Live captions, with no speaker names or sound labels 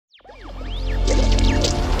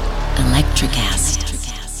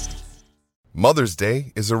Electricast. Mother's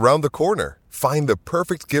Day is around the corner. Find the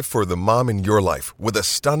perfect gift for the mom in your life with a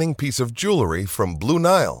stunning piece of jewelry from Blue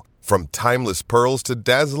Nile. From timeless pearls to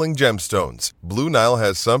dazzling gemstones, Blue Nile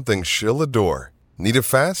has something she'll adore. Need it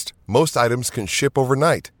fast? Most items can ship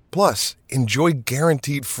overnight. Plus, enjoy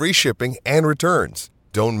guaranteed free shipping and returns.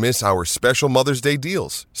 Don't miss our special Mother's Day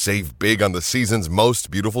deals. Save big on the season's most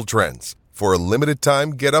beautiful trends. For a limited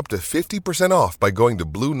time, get up to 50% off by going to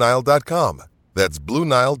BlueNile.com. That's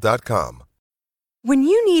BlueNile.com. When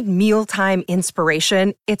you need mealtime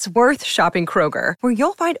inspiration, it's worth shopping Kroger, where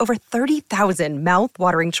you'll find over 30,000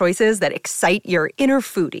 mouth-watering choices that excite your inner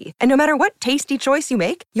foodie. And no matter what tasty choice you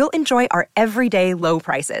make, you'll enjoy our everyday low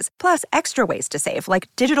prices, plus extra ways to save, like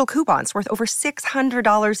digital coupons worth over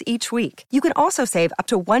 $600 each week. You can also save up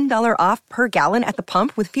to $1 off per gallon at the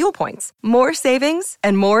pump with fuel points. More savings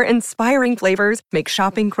and more inspiring flavors make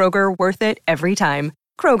shopping Kroger worth it every time.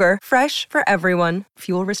 Kroger, fresh for everyone.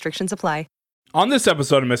 Fuel restrictions apply. On this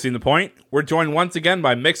episode of Missing the Point, we're joined once again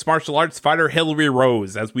by mixed martial arts fighter Hilarie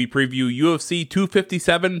Rose as we preview UFC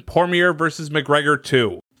 257 Poirier vs. McGregor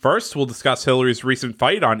 2. First, we'll discuss Hilarie's recent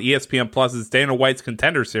fight on ESPN Plus's Dana White's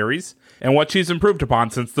Contender Series and what she's improved upon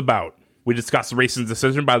since the bout. We discuss the recent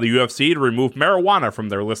decision by the UFC to remove marijuana from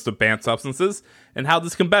their list of banned substances and how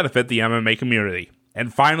this can benefit the MMA community.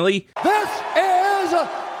 And finally, this is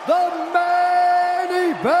the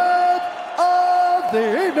main event of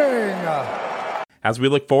the evening. As we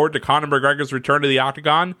look forward to Conor McGregor's return to the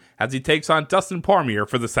octagon as he takes on Dustin Poirier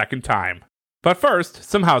for the second time. But first,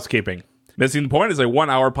 some housekeeping. Missing the Point is a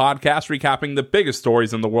 1-hour podcast recapping the biggest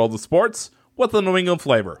stories in the world of sports with a New England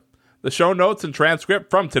flavor. The show notes and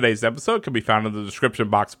transcript from today's episode can be found in the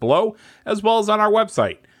description box below, as well as on our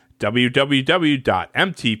website,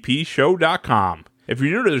 www.mtpshow.com. If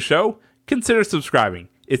you're new to the show, consider subscribing.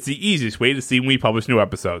 It's the easiest way to see when we publish new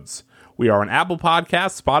episodes. We are on Apple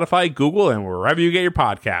Podcasts, Spotify, Google, and wherever you get your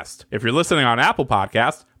podcast. If you're listening on Apple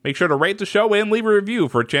Podcasts, make sure to rate the show and leave a review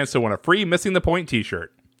for a chance to win a free Missing the Point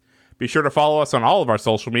t-shirt. Be sure to follow us on all of our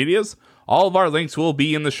social medias. All of our links will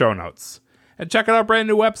be in the show notes. And check out our brand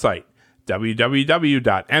new website,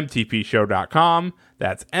 www.mtpshow.com.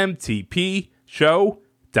 That's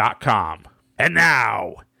mtpshow.com. And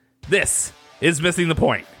now, this is Missing the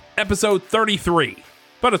Point, episode 33.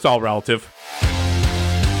 But it's all relative.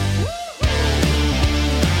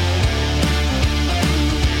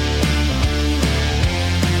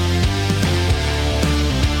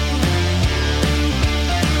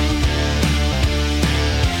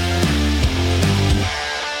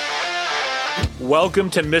 Welcome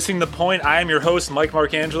to Missing the Point. I am your host, Mike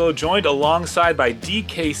Marcangelo, joined alongside by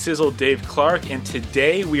DK Sizzle Dave Clark, and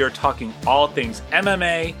today we are talking all things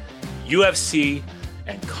MMA, UFC,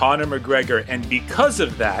 and Conor McGregor. And because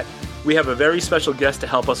of that, we have a very special guest to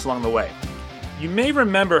help us along the way. You may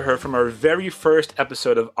remember her from our very first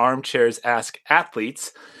episode of Armchair's Ask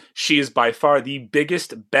Athletes. She is by far the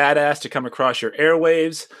biggest badass to come across your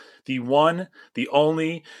airwaves, the one, the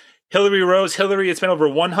only, Hilarie Rose. Hilarie, it's been over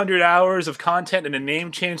 100 hours of content and a name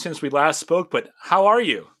change since we last spoke, but how are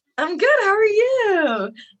you? I'm good. How are you?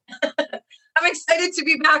 I'm excited to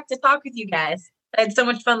be back to talk with you guys. I had so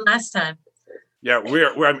much fun last time. Yeah,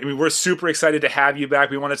 we're super excited to have you back.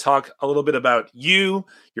 We want to talk a little bit about you,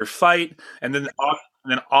 your fight, and then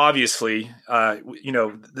obviously,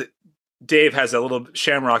 Dave has a little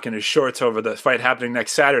shamrock in his shorts over the fight happening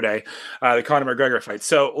next Saturday, the Conor McGregor fight.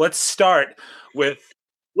 So let's start with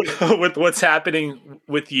what's happening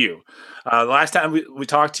with you. The last time we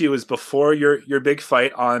talked to you was before your big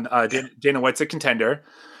fight on Dana White's Contender.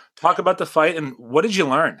 Talk about the fight and what did you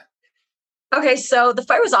learn? Okay, so the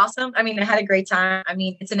fight was awesome. I mean, I had a great time. I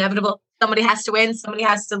mean, it's inevitable. Somebody has to win, somebody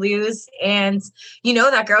has to lose. And,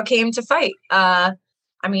 that girl came to fight. I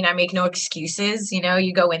make no excuses.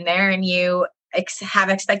 You go in there and you have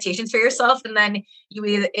expectations for yourself, and then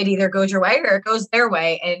it either goes your way or it goes their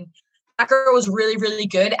way. And that girl was really, really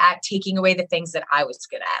good at taking away the things that I was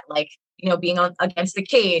good at, like, being against the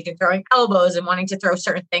cage and throwing elbows and wanting to throw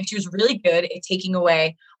certain things. She was really good at taking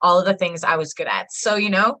away all of the things I was good at. So,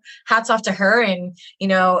 hats off to her. And,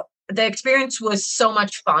 the experience was so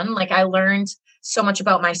much fun. Like, I learned so much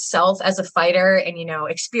about myself as a fighter and,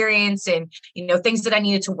 experience and, things that I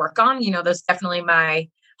needed to work on. That's definitely my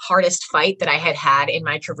hardest fight that I had in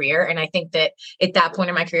my career. And I think that at that point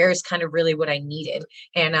in my career is kind of really what I needed.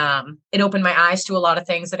 And it opened my eyes to a lot of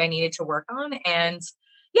things that I needed to work on. And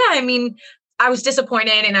yeah, I was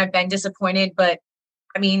disappointed and I've been disappointed, but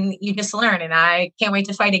you just learn, and I can't wait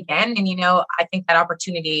to fight again. And, I think that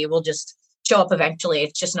opportunity will just show up eventually.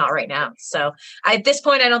 It's just not right now. So at this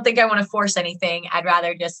point, I don't think I want to force anything. I'd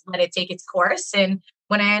rather just let it take its course. And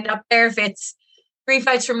when I end up there, if it's 3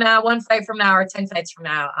 fights from now, 1 fight from now, or 10 fights from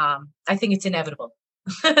now, I think it's inevitable.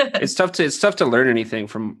 It's tough to learn anything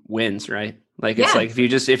from wins, right? Like it's like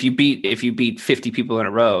if you beat 50 people in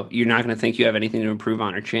a row, you're not going to think you have anything to improve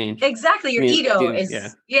on or change. Exactly. Your ego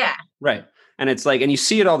is right. And it's like, and you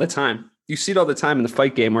see it all the time. You see it all the time in the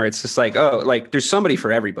fight game where it's just like, oh, like there's somebody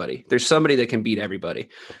for everybody. There's somebody that can beat everybody.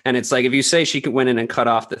 And it's like, if you say she could win in and cut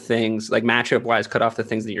off the things, like matchup wise, cut off the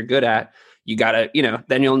things that you're good at, you gotta,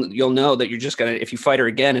 then you'll know that you're just gonna, if you fight her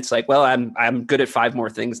again, it's like, well, I'm good at 5 more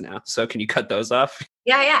things now. So can you cut those off?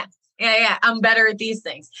 Yeah. I'm better at these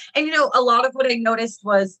things. And, a lot of what I noticed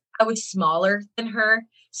was I was smaller than her.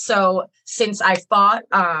 So since I fought,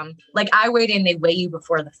 like I weighed in, they weigh you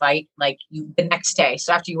before the fight, like the next day.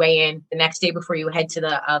 So after you weigh in the next day before you head to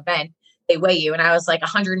the event, they weigh you. And I was like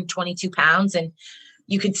 122 pounds, and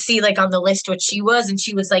you could see like on the list what she was, and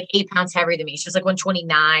she was like 8 pounds heavier than me. She was like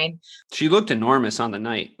 129. She looked enormous on the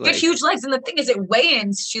night. She had huge legs. And the thing is, at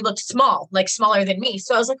weigh-ins, she looked small, like smaller than me.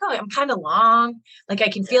 So I was like, oh, I'm kind of long. Like I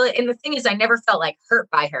can feel it. And the thing is, I never felt like hurt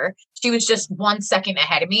by her. She was just 1 second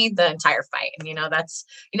ahead of me the entire fight. And, that's,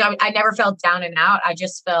 I never felt down and out. I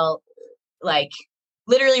just felt like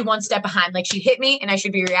literally 1 step behind. Like she'd hit me and I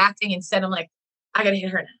should be reacting. Instead, I'm like, I got to hit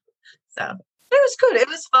her now. So it was good. It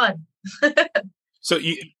was fun. So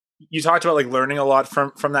you talked about like learning a lot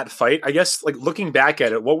from that fight. I guess like looking back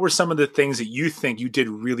at it, what were some of the things that you think you did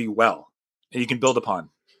really well and you can build upon?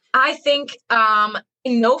 I think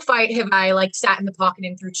in no fight have I like sat in the pocket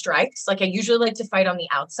and threw strikes. Like I usually like to fight on the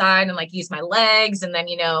outside and like use my legs and then,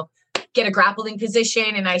 get a grappling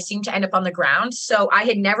position, and I seem to end up on the ground. So I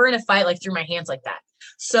had never in a fight like threw my hands like that.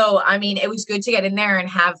 So, I mean, it was good to get in there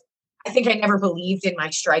and I think I never believed in my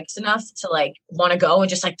strikes enough to like want to go and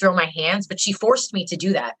just like throw my hands, but she forced me to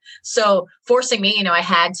do that. So forcing me, I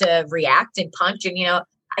had to react and punch. And,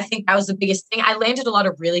 I think that was the biggest thing. I landed a lot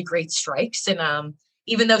of really great strikes. And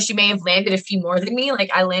even though she may have landed a few more than me, like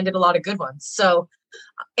I landed a lot of good ones. So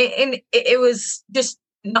it was just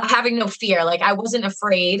not having no fear. Like I wasn't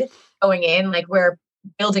afraid going in, like we're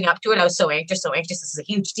building up to it. I was so anxious. This is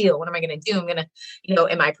a huge deal. What am I going to do? I'm going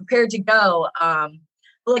to, am I prepared to go?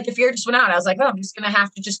 Like the fear just went out. I was like, oh, I'm just going to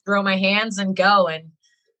have to just throw my hands and go. And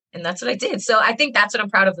that's what I did. So I think that's what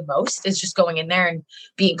I'm proud of the most, is just going in there and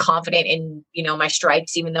being confident in, my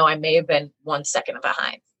strikes, even though I may have been 1 second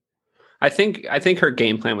behind. I think her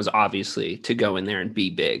game plan was obviously to go in there and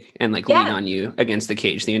be big and like lean on you against the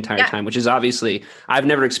cage the entire time, which is obviously, I've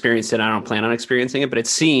never experienced it. I don't plan on experiencing it, but it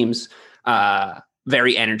seems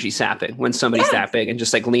very energy sapping when somebody's that big and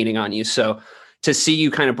just like leaning on you. So to see you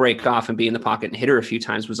kind of break off and be in the pocket and hit her a few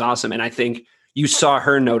times was awesome. And I think you saw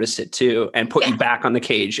her notice it too and put you back on the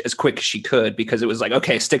cage as quick as she could, because it was like,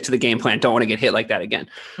 okay, stick to the game plan. Don't want to get hit like that again.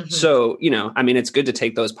 Mm-hmm. So, I mean, it's good to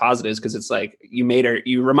take those positives, because it's like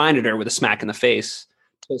you reminded her with a smack in the face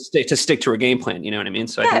to stick to her game plan. You know what I mean?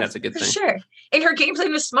 So I think that's a good thing. Sure. And her game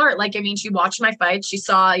plan was smart. Like, I mean, she watched my fights. She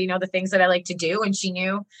saw, the things that I like to do. And she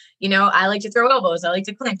knew, I like to throw elbows. I like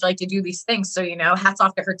to clinch. I like to do these things. So, hats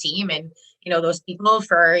off to her team and, those people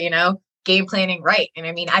for, game planning right. And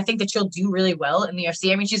I mean, I think that she'll do really well in the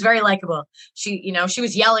UFC. I mean, she's very likable. She, she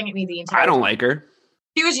was yelling at me the entire time. I don't like her.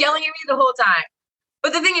 She was yelling at me the whole time.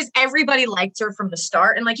 But the thing is, everybody liked her from the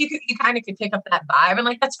start. And like, you kind of could pick up that vibe. And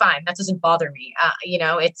like, that's fine. That doesn't bother me.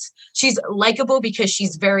 She's likable because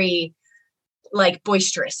she's very like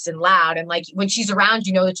boisterous and loud. And like, when she's around,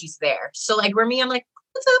 that she's there. So like, where me, I'm like,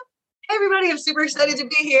 what's up, everybody? I'm super excited to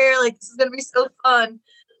be here. Like, this is going to be so fun.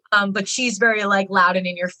 But she's very like loud and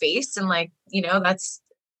in your face, and like, that's,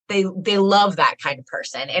 they love that kind of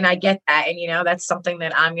person. And I get that. And, that's something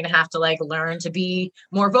that I'm going to have to like learn to be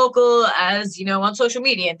more vocal as, on social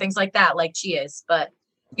media and things like that, like she is. But,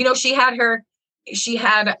 she had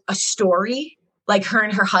a story, like her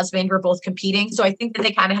and her husband were both competing. So I think that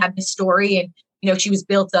they kind of had this story, and, she was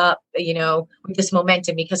built up, with this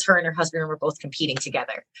momentum because her and her husband were both competing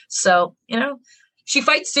together. So, she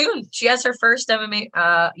fights soon. She has her first MMA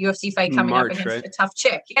UFC fight coming up against a tough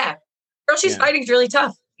chick. Yeah. Girl, she's fighting is really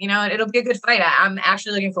tough. It'll be a good fight. I'm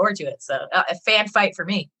actually looking forward to it. So a fan fight for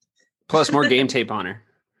me. Plus more game tape on her.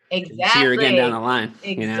 Exactly. See her again down the line.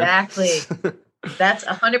 Exactly. That's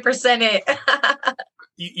 100% it.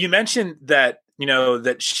 You mentioned that,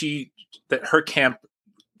 that her camp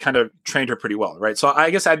kind of trained her pretty well, right? So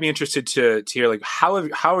I guess I'd be interested to hear, like, how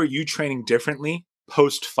are you training differently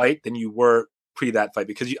post-fight than you were pre that fight?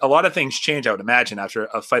 Because a lot of things change, I would imagine, after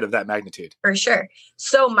a fight of that magnitude. For sure.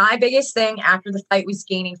 So my biggest thing after the fight was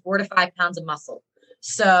gaining 4 to 5 pounds of muscle.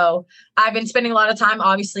 So I've been spending a lot of time,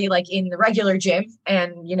 obviously, like in the regular gym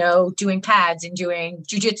and, doing pads and doing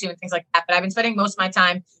jujitsu and things like that. But I've been spending most of my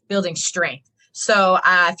time building strength. So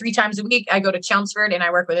 3 times a week, I go to Chelmsford and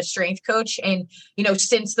I work with a strength coach. And,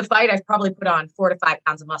 since the fight, I've probably put on 4 to 5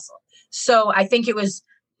 pounds of muscle. So I think it was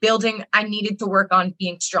building. I needed to work on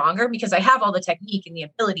being stronger because I have all the technique and the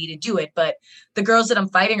ability to do it. But the girls that I'm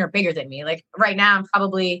fighting are bigger than me. Like right now, I'm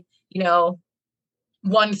probably,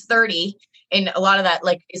 130. And a lot of that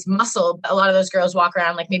is muscle. A lot of those girls walk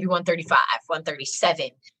around like maybe 135, 137.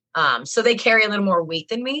 So they carry a little more weight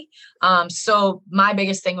than me. So my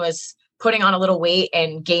biggest thing was putting on a little weight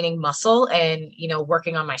and gaining muscle and,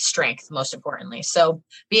 working on my strength, most importantly. So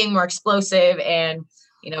being more explosive and,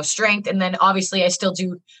 strength. And then obviously I still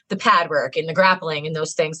do the pad work and the grappling and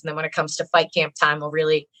those things. And then when it comes to fight camp time, we'll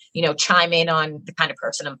really, chime in on the kind of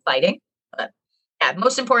person I'm fighting. But yeah,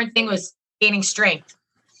 most important thing was gaining strength.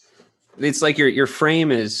 It's like your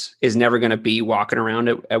frame is never going to be walking around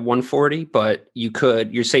at 140, but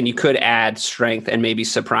you're saying you could add strength and maybe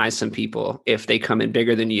surprise some people if they come in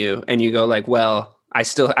bigger than you and you go like, well, I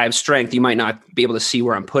have strength. You might not be able to see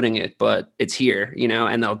where I'm putting it, but it's here,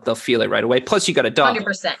 and they'll feel it right away. Plus you got a dog,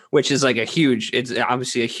 100%. which is like it's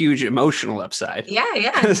obviously a huge emotional upside.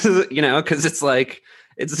 Yeah. Cause it's like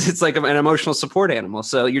an emotional support animal.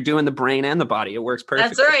 So you're doing the brain and the body. It works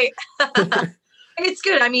perfectly. That's right. It's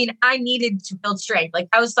good. I mean, I needed to build strength. Like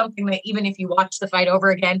that was something that even if you watch the fight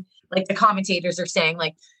over again, like the commentators are saying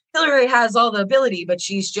like Hilarie has all the ability, but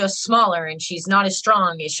she's just smaller and she's not as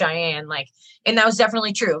strong as Cheyenne. And that was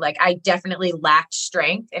definitely true. Like I definitely lacked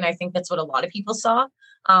strength. And I think that's what a lot of people saw.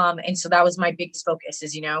 And so that was my biggest focus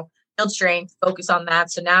is, build strength, focus on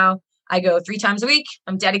that. So now I go 3 times a week.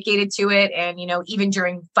 I'm dedicated to it. And, even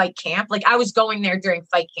during fight camp, like I was going there during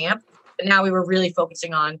fight camp, but now we were really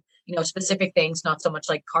focusing on, specific things, not so much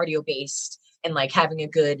like cardio based and like having a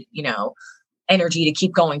good, energy to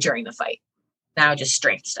keep going during the fight. Now just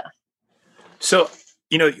strength stuff. So,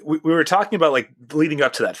 we were talking about like leading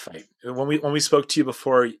up to that fight. When we spoke to you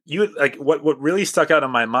before, you like what really stuck out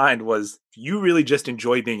in my mind was you really just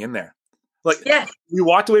enjoy being in there. Like, yeah. We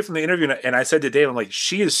walked away from the interview and I said to Dave, I'm like,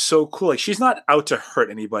 she is so cool. Like, she's not out to hurt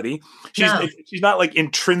anybody. She's not like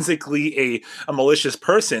intrinsically a malicious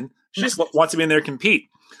person. She just wants to be in there and compete.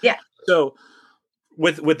 Yeah. So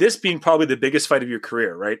with this being probably the biggest fight of your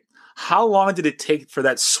career, right? How long did it take for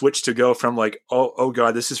that switch to go from like, oh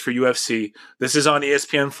God, this is for UFC. This is on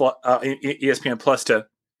ESPN Plus to,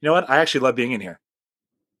 you know what? I actually love being in here.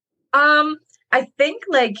 I think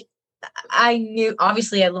like I knew,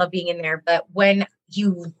 obviously I love being in there, but when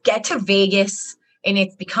you get to Vegas and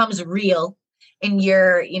it becomes real and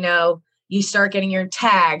you're, you start getting your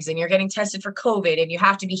tags and you're getting tested for COVID and you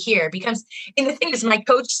have to be here because, and the thing is my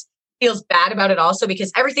coach feels bad about it also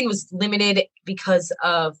because everything was limited because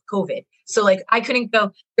of COVID. So like I couldn't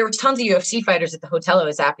go, there was tons of UFC fighters at the hotel I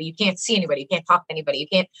was at, but you can't see anybody. You can't talk to anybody. You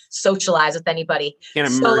can't socialize with anybody. You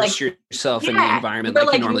can't immerse yourself in the environment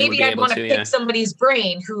like you normally would be able to. Maybe I'd want to pick somebody's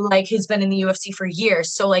brain who like has been in the UFC for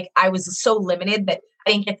years. So like I was so limited that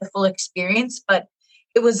I didn't get the full experience, but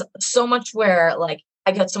it was so much where like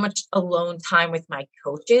I got so much alone time with my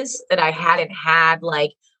coaches that I hadn't had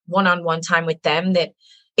like one-on-one time with them that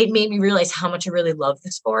it made me realize how much I really love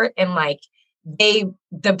the sport and like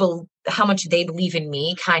how much they believe in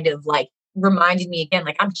me kind of like reminded me again,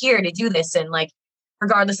 like I'm here to do this. And like,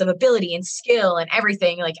 regardless of ability and skill and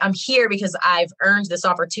everything, like I'm here because I've earned this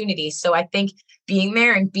opportunity. So I think being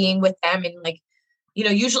there and being with them and like,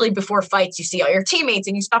 usually before fights, you see all your teammates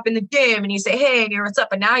and you stop in the gym and you say, hey, what's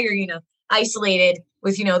up? And now you're, isolated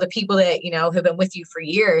with, the people that, have been with you for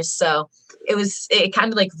years. So it kind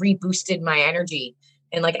of like reboosted my energy.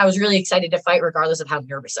 And like, I was really excited to fight regardless of how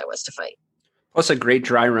nervous I was to fight. Plus a great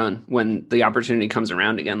dry run when the opportunity comes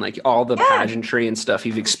around again, like all the pageantry and stuff,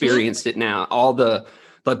 you've experienced it now, all the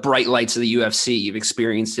bright lights of the UFC, you've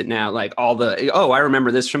experienced it now, like all I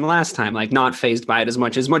remember this from last time, like not fazed by it as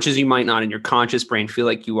much as you might not in your conscious brain feel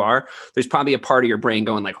like you are. There's probably a part of your brain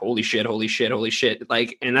going like, holy shit.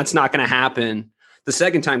 Like, and that's not going to happen the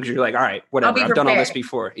second time because you're like, all right, whatever. I've done all this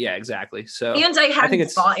before. Yeah, exactly. So and I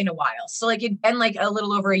hadn't fought in a while. So like it'd been like a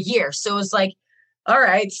little over a year. So it was like, all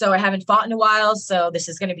right, so I haven't fought in a while. So this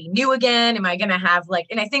is going to be new again. Am I going to have like,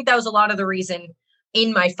 and I think that was a lot of the reason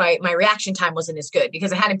in my fight, my reaction time wasn't as good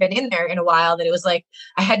because I hadn't been in there in a while that it was like,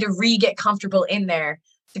 I had to get comfortable in there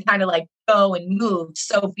to kind of like go and move.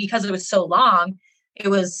 So because it was so long, it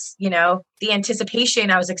was, the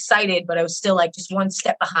anticipation, I was excited, but I was still like just one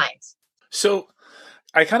step behind. So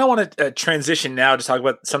I kind of want to transition now to talk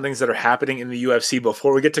about some things that are happening in the UFC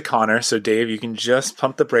before we get to Connor. So Dave, you can just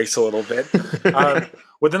pump the brakes a little bit.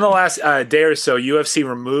 Within the last day or so, UFC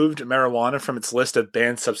removed marijuana from its list of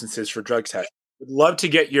banned substances for drug testing. Would love to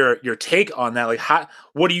get your take on that. Like,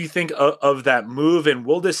 what do you think of that move, and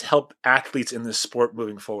will this help athletes in this sport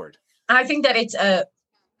moving forward? I think that it's a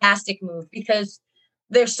fantastic move because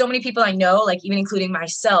there's so many people I know, like even including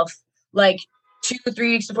myself, like 2 or 3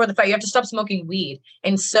 weeks before the fight, you have to stop smoking weed.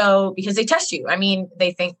 And so, because they test you, I mean,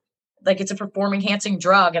 they think like it's a performance enhancing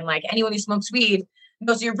drug. And like anyone who smokes weed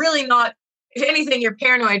knows you're really not, if anything, you're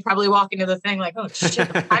paranoid, probably walk into the thing like, oh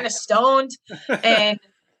shit, I'm kind of stoned.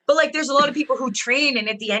 But like, there's a lot of people who train. And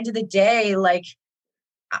at the end of the day, like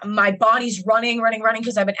my body's running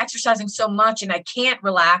because I've been exercising so much and I can't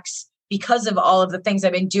relax because of all of the things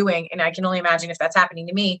I've been doing. And I can only imagine if that's happening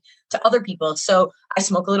to me, to other people. So I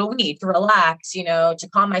smoke a little weed to relax, to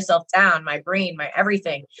calm myself down, my brain, my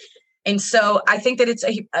everything. And so I think that it's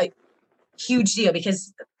a huge deal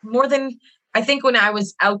because more than, I think when I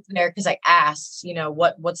was out there, because I asked,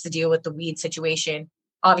 what's the deal with the weed situation?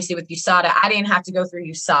 Obviously with USADA, I didn't have to go through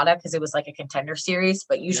USADA because it was like a contender series,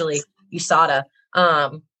 but usually USADA.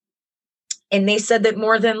 And they said that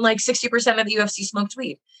more than like 60% of the UFC smoked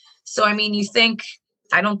weed. So, I mean,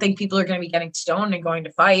 I don't think people are going to be getting stoned and going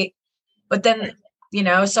to fight, but then,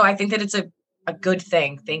 so I think that it's a good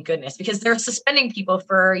thing. Thank goodness, because they're suspending people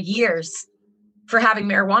for years for having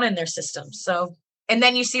marijuana in their system. So, and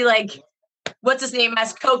then you see like, what's his name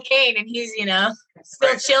has cocaine and he's,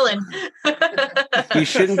 still chilling. You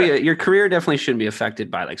shouldn't be, your career definitely shouldn't be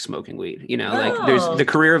affected by like smoking weed, like there's the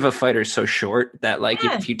career of a fighter is so short that like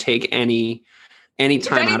if you take any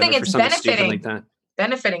time out of it for something stupid like that.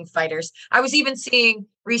 Benefiting fighters. I was even seeing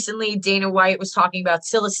recently Dana White was talking about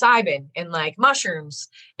psilocybin and like mushrooms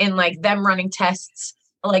and like them running tests,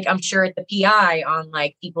 like I'm sure at the PI on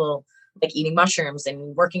like people like eating mushrooms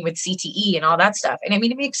and working with CTE and all that stuff. And I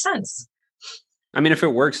mean, it makes sense. I mean, if it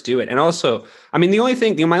works, do it. And also, I mean,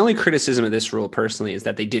 my only criticism of this rule personally is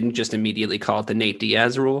that they didn't just immediately call it the Nate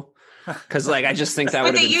Diaz rule. Because like I just think that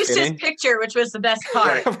would have been used fitting. His picture, which was the best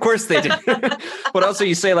part. Of course they did. But also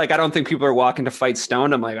you say like I don't think people are walking to fight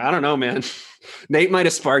stoned. I'm like, I don't know, man. Nate might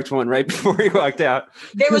have sparked one right before he walked out.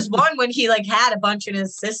 There was one when he like had a bunch in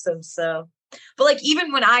his system. So, but like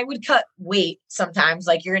even when I would cut weight, sometimes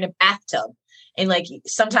like you're in a bathtub and like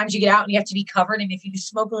sometimes you get out and you have to be covered. And if you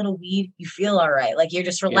smoke a little weed, you feel all right. Like you're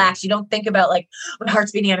just relaxed. Yeah. You don't think about like my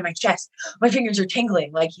heart's beating out of my chest. My fingers are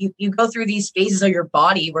tingling. Like you go through these phases of your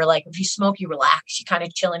body where like if you smoke, you relax, you kind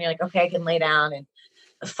of chill and you're like, okay, I can lay down and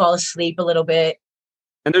fall asleep a little bit.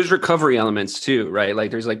 And there's recovery elements too, right?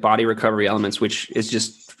 Like there's like body recovery elements, which is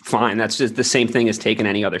just fine. That's just the same thing as taking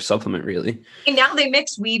any other supplement really. And now they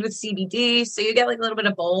mix weed with CBD. So you get like a little bit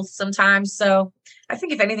of both sometimes. So I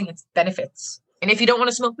think if anything, it's benefits. And if you don't want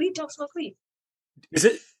to smoke weed, don't smoke weed. Is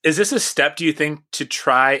this a step, do you think, to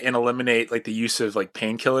try and eliminate like the use of like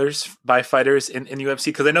painkillers by fighters in UFC?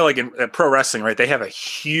 Because I know like in pro wrestling, right, they have a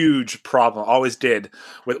huge problem, always did,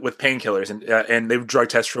 with painkillers and they drug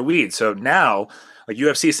test for weed. So now like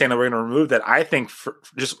UFC is saying that we're going to remove that. I think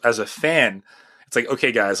just as a fan, it's like,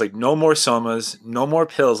 okay, guys, like no more somas, no more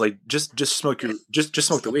pills, like just smoke just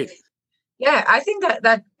smoke the weed. Yeah, I think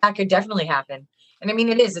that could definitely happen. And I mean,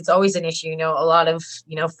 it's always an issue. A lot of,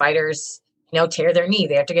 fighters, tear their knee.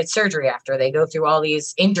 They have to get surgery after they go through all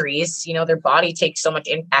these injuries. Their body takes so much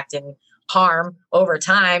impact and harm over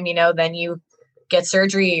time, then you get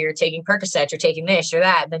surgery, you're taking Percocet, you're taking this or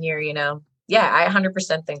that. Then you're, I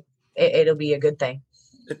 100% think it'll be a good thing.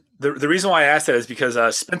 The reason why I asked that is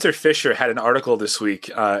because Spencer Fisher had an article this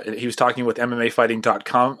week. He was talking with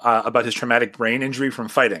MMAfighting.com about his traumatic brain injury from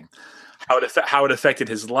fighting, how it affected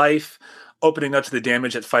his life, opening up to the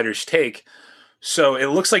damage that fighters take. So it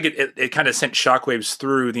looks like it kind of sent shockwaves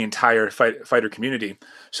through the entire fighter community.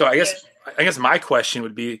 So I guess my question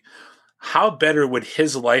would be, how better would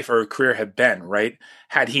his life or career have been, right?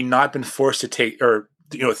 Had he not been forced to take,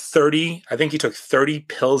 30, I think he took 30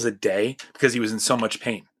 pills a day because he was in so much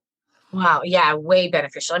pain. Wow. Yeah. Way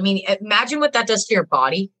beneficial. I mean, imagine what that does to your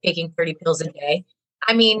body, taking 30 pills a day.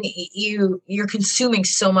 I mean, you're consuming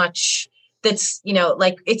so much that's,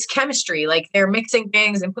 like it's chemistry, like they're mixing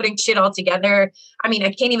things and putting shit all together. I mean,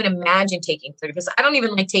 I can't even imagine taking 30 because I don't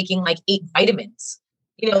even like taking like 8 vitamins,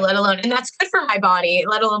 let alone, and that's good for my body,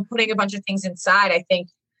 let alone putting a bunch of things inside. I think,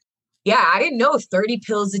 I didn't know 30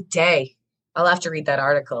 pills a day. I'll have to read that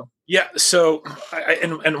article. Yeah. So,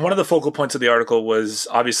 and one of the focal points of the article was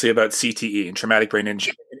obviously about CTE and traumatic brain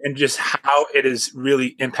injury and just how it has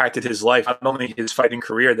really impacted his life, not only his fighting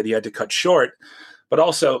career that he had to cut short, but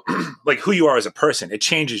also like who you are as a person. It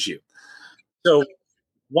changes you. So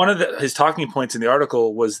one of his talking points in the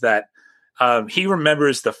article was that he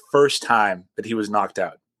remembers the first time that he was knocked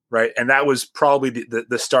out, right? And that was probably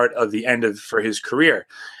the start of the end for his career.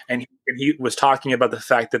 And he was talking about the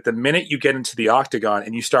fact that the minute you get into the octagon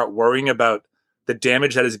and you start worrying about the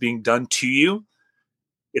damage that is being done to you,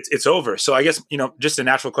 it's over. So I guess, just a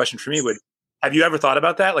natural question for me have you ever thought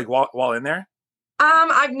about that, like while in there?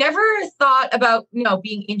 I've never thought about,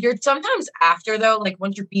 being injured. Sometimes after, though, like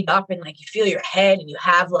once you're beat up and like you feel your head and you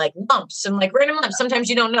have like lumps and like random lumps, sometimes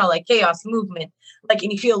you don't know, like chaos movement, like,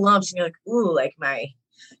 and you feel lumps and you're like, ooh, like my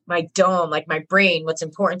dome, like my brain, what's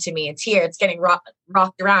important to me, it's here, it's getting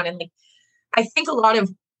rocked around. And like, I think a lot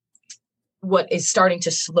of what is starting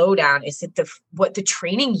to slow down is that what the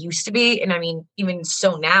training used to be. And I mean, even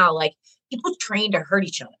so now, like people train to hurt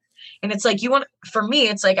each other. And it's like, for me,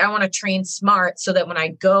 it's like, I want to train smart so that when I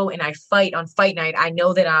go and I fight on fight night, I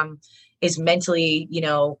know that I'm as mentally,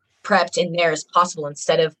 prepped in there as possible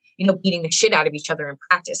instead of, beating the shit out of each other in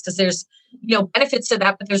practice. Cause there's, benefits to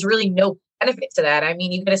that, but there's really no benefit to that. I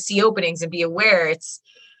mean, you got to see openings and be aware.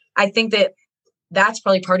 I think that's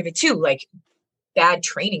probably part of it too. Like bad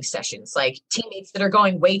training sessions, like teammates that are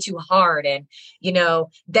going way too hard. And,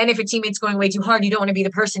 then if a teammate's going way too hard, you don't want to be the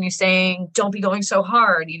person who's saying, don't be going so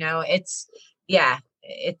hard. It's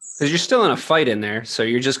because you're still in a fight in there. So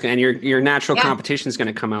you're just, and your natural competition is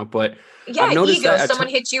going to come out. But I've noticed ego, someone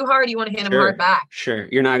hits you hard, you want to hit them hard back. Sure.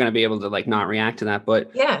 You're not going to be able to like not react to that.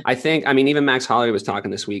 But I think, even Max Holloway was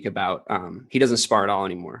talking this week about, he doesn't spar at all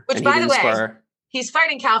anymore. Which, by the way, he's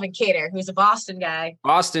fighting Calvin Kattar, who's a Boston guy.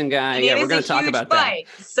 Yeah, we're going to talk about fight,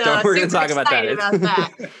 that. So we're going to talk about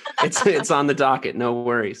that. It's on the docket. No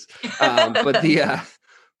worries. It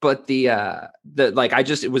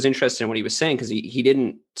was interesting in what he was saying because he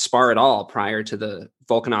didn't spar at all prior to the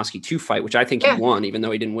Volkanovski 2 fight, which I think he won, even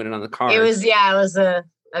though he didn't win it on the card. It was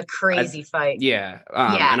a crazy fight. Yeah.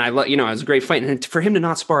 And it was a great fight. And for him to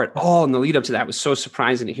not spar at all in the lead up to that was so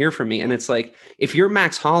surprising to hear from me. And it's like, if you're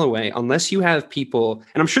Max Holloway, unless you have people,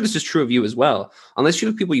 and I'm sure this is true of you as well, unless you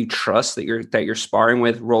have people you trust that you're sparring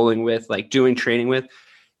with, rolling with, like doing training with,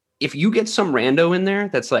 if you get some rando in there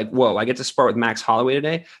that's like, whoa, I get to spar with Max Holloway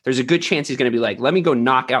today, there's a good chance he's going to be like, let me go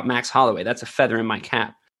knock out Max Holloway. That's a feather in my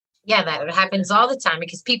cap. Yeah, that happens all the time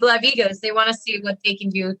because people have egos. They want to see what they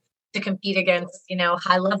can do to compete against,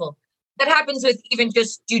 high level. That happens with even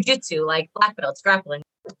just jujitsu, like black belts, grappling.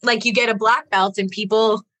 Like you get a black belt and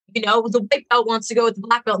people, the white belt wants to go with the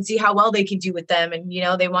black belt and see how well they can do with them. And,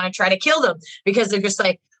 they want to try to kill them because they're just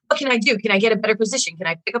like, what can I do? Can I get a better position? Can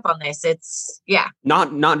I pick up on this?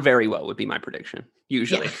 Not very well would be my prediction.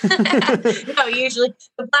 Usually. No, usually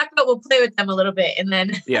the black belt will play with them a little bit and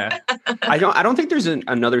then. Yeah. I don't think there's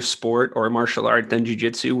another sport or martial art than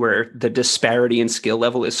jiu-jitsu where the disparity in skill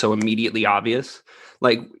level is so immediately obvious.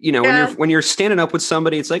 Like, when you're standing up with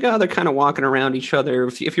somebody, it's like, oh, they're kind of walking around each other.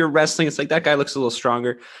 If you're wrestling, it's like that guy looks a little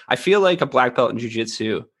stronger. I feel like a black belt in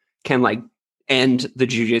jiu-jitsu can like end the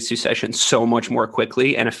jiu-jitsu session so much more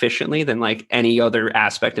quickly and efficiently than like any other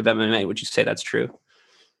aspect of MMA. Would you say that's true?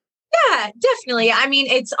 Yeah, definitely. I mean,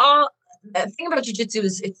 it's all the thing about jiu-jitsu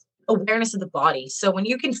is it's awareness of the body. So when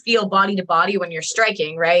you can feel body to body when you're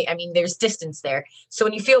striking, right? I mean, there's distance there. So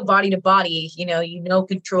when you feel body to body,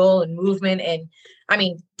 control and movement. And I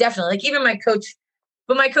mean, definitely like even my coach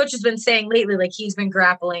has been saying lately, like he's been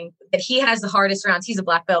grappling that he has the hardest rounds. He's a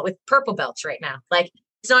black belt with purple belts right now. Like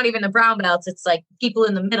it's not even the brown belts. It's like people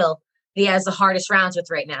in the middle he has the hardest rounds with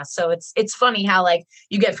right now. So it's funny how like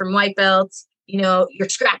you get from white belts, you're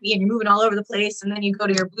scrappy and you're moving all over the place. And then you go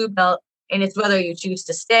to your blue belt and it's whether you choose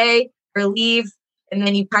to stay or leave. And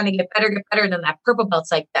then you kind of get better than that purple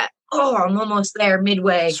belt's like that. Oh, I'm almost there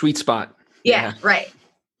midway. Sweet spot. Yeah. Right.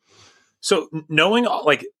 So knowing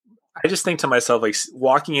like, I just think to myself, like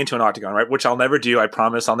walking into an octagon, right? Which I'll never do. I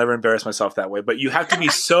promise I'll never embarrass myself that way. But you have to be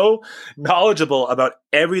so knowledgeable about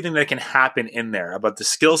everything that can happen in there, about the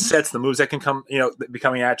skill sets, the moves that can come, be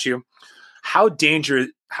coming at you. How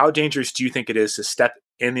dangerous do you think it is to step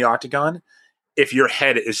in the octagon if your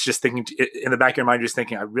head is just thinking in the back of your mind, you're just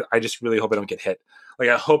thinking, I just really hope I don't get hit. Like,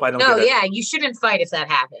 I hope I don't No, yeah, you shouldn't fight if that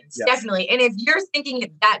happens. Yeah. Definitely. And if you're thinking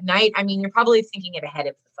it that night, I mean, you're probably thinking it ahead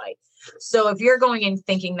of the fight. So if you're going in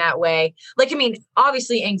thinking that way, like, I mean,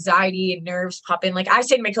 obviously anxiety and nerves pop in. Like I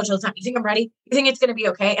say to my coach all the time, you think I'm ready? You think it's going to be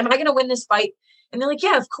okay? Am I going to win this fight? And they're like,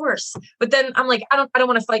 yeah, of course. But then I'm like, I don't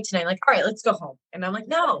want to fight tonight. Like, all right, let's go home. And I'm like,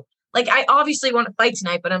 no, like, I obviously want to fight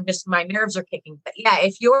tonight, but my nerves are kicking. But yeah,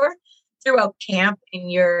 if you're throughout camp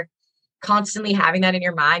and you're constantly having that in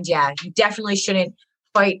your mind, yeah, you definitely shouldn't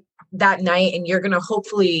fight that night. And you're going to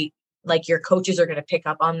hopefully, like, your coaches are going to pick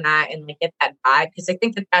up on that and like get that vibe. Because I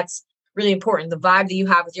think that's really important. The vibe that you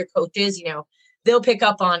have with your coaches, they'll pick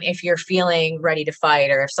up on if you're feeling ready to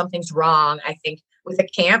fight or if something's wrong. I think with a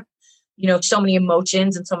camp, so many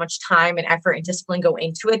emotions and so much time and effort and discipline go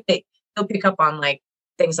into it, they'll pick up on like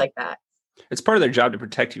things like that. It's part of their job to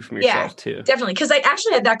protect you from yourself too. Definitely. Cause I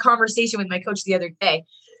actually had that conversation with my coach the other day,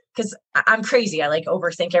 because I'm crazy. I like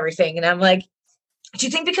overthink everything. And I'm like, do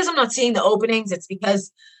you think because I'm not seeing the openings, it's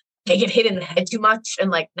because I get hit in the head too much?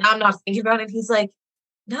 And like, now I'm not thinking about it. He's like,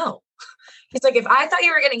 no. He's like, if I thought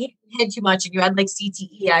you were getting hit in the head too much and you had like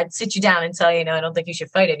CTE, I'd sit you down and tell you, no, I don't think you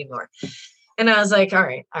should fight anymore. And I was like, all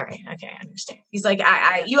right. Okay. I understand. He's like,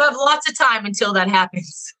 you have lots of time until that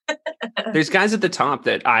happens. There's guys at the top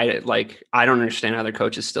that I don't understand how their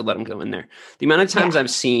coaches still let them go in there. The amount of times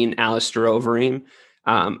I've seen Alistair Overeem,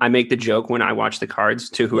 I make the joke when I watch the cards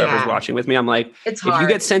to whoever's watching with me. I'm like, if you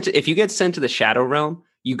get sent to the Shadow Realm,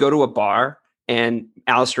 you go to a bar and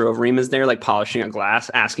Alistair Overeem is there, like polishing a glass,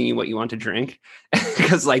 asking you what you want to drink.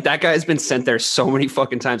 Because like that guy has been sent there so many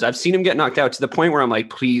fucking times. I've seen him get knocked out to the point where I'm like,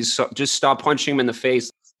 please just stop punching him in the face.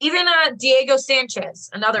 Even Diego Sanchez,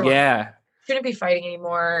 another one. Yeah. Shouldn't be fighting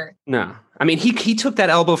anymore. No. I mean, he took that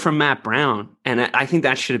elbow from Matt Brown, and I think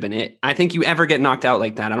that should have been it. I think you ever get knocked out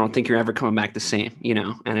like that, I don't think you're ever coming back the same,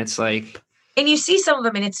 And it's like... And you see some of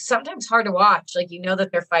them, and it's sometimes hard to watch. Like, that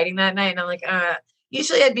they're fighting that night, and I'm like,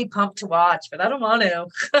 usually I'd be pumped to watch, but I don't want to.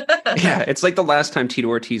 Yeah, it's like the last time Tito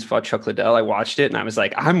Ortiz fought Chuck Liddell. I watched it, and I was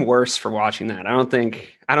like, I'm worse for watching that. I don't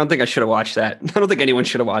think I should have watched that. I don't think anyone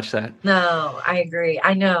should have watched that. No, I agree.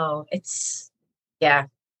 I know. Yeah.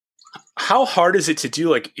 How hard is it to do,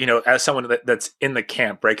 like, as someone that's in the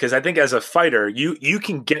camp, right? Because I think as a fighter, you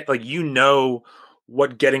can get, like,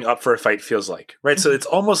 what getting up for a fight feels like, right? Mm-hmm. So it's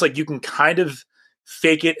almost like you can kind of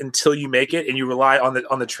fake it until you make it, and you rely on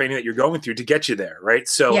the training that you're going through to get you there, right?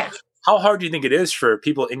 So how hard do you think it is for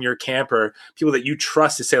people in your camp or people that you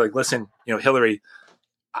trust to say, like, listen, Hilarie,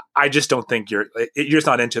 I just don't think you're just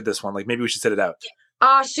not into this one. Like, maybe we should sit it out.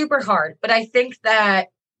 Super hard. But I think that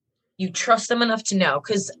you trust them enough to know,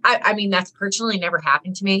 because I mean, that's personally never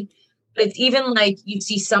happened to me, but it's even like you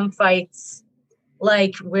see some fights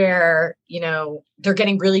like where, they're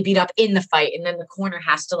getting really beat up in the fight and then the corner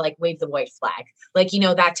has to like wave the white flag, like,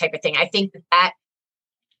 that type of thing. I think that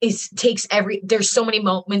there's so many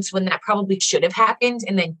moments when that probably should have happened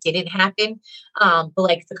and then didn't happen. But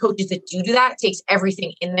like the coaches that do that, it takes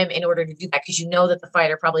everything in them in order to do that, because that the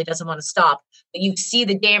fighter probably doesn't want to stop, but you see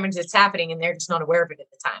the damage that's happening and they're just not aware of it at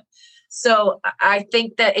the time. So I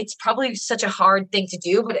think that it's probably such a hard thing to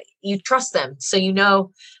do, but you trust them. So,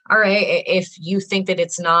 all right, if you think that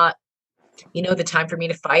it's not, the time for me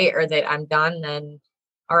to fight or that I'm done, then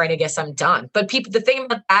all right, I guess I'm done. But the thing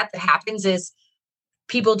about that happens is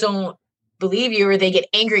people don't believe you, or they get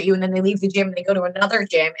angry at you and then they leave the gym and they go to another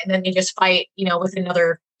gym and then they just fight, with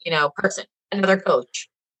another, person, another coach.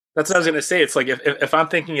 That's what I was going to say. It's like if I'm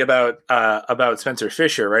thinking about Spencer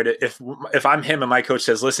Fisher, right? If I'm him and my coach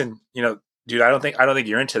says, "Listen, dude, I don't think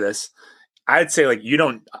you're into this," I'd say, like,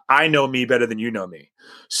 I know me better than you know me.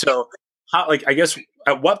 So how, like, I guess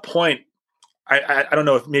at what point, I don't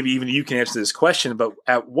know if maybe even you can answer this question, but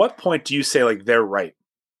at what point do you say, like, they're right?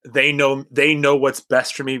 They know what's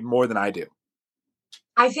best for me more than I do.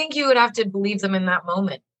 I think you would have to believe them in that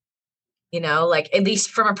moment. Like, at least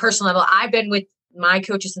from a personal level, I've been with my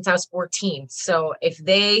coaches since I was 14. So if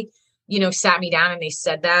they, sat me down and they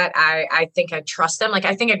said that, I think I'd trust them. Like,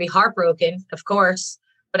 I think I'd be heartbroken, of course,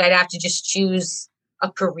 but I'd have to just choose a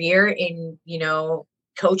career in,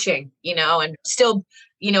 coaching, and still,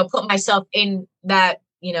 put myself in that,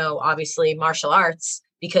 obviously martial arts,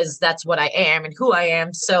 because that's what I am and who I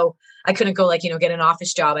am. So I couldn't go like, get an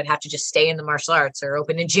office job. I'd have to just stay in the martial arts or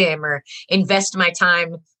open a gym or invest my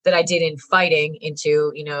time that I did in fighting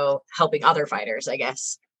into, helping other fighters, I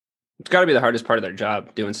guess. It's got to be the hardest part of their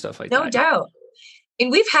job, doing stuff like that. No doubt.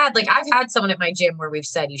 And I've had someone at my gym where we've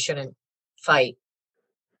said you shouldn't fight.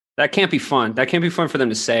 That can't be fun. That can't be fun for them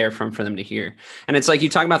to say or fun for them to hear. And it's like, you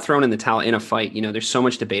talk about throwing in the towel in a fight, there's so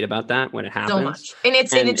much debate about that when it happens. So much. And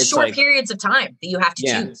it's short like, periods of time that you have to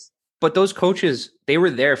choose. But those coaches, they were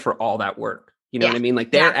there for all that work. You know what I mean?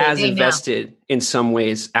 Like, they're as invested in some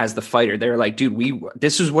ways as the fighter. They're like, dude,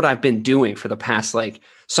 this is what I've been doing for the past, like,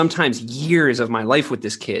 sometimes years of my life with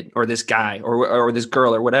this kid or this guy or this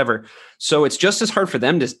girl or whatever. So it's just as hard for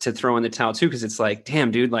them to throw in the towel too, because it's like,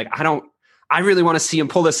 damn, dude, like, I really want to see him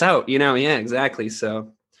pull this out. Yeah, exactly.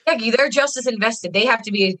 So yeah, they're just as invested. They have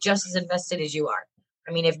to be just as invested as you are.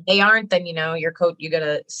 I mean, if they aren't, then your coach, you got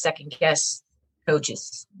to second guess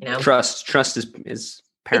coaches. Trust is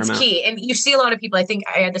paramount. It's key. And you see a lot of people, I think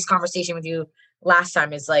I had this conversation with you last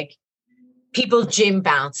time, is like people gym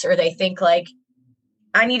bounce, or they think like,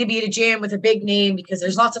 I need to be at a gym with a big name because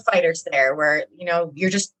there's lots of fighters there, where, you're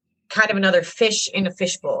just kind of another fish in a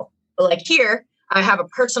fishbowl. But like here, I have a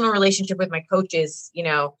personal relationship with my coaches,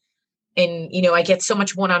 and, I get so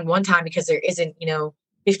much one-on-one time because there isn't,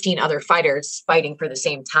 15 other fighters fighting for the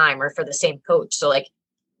same time or for the same coach. So like,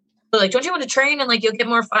 don't you want to train and like, you'll get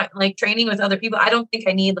more fun, like training with other people. I don't think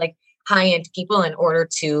I need like high-end people in order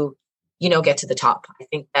to, get to the top. I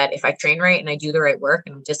think that if I train right and I do the right work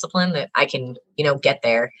and I'm disciplined, that I can, get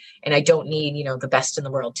there, and I don't need, the best in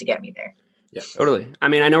the world to get me there. Yeah, totally. I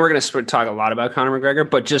mean, I know we're going to talk a lot about Conor McGregor,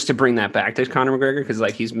 but just to bring that back to Conor McGregor, because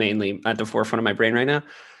like he's mainly at the forefront of my brain right now.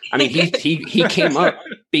 I mean, he came up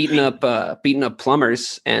beating up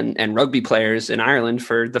plumbers and rugby players in Ireland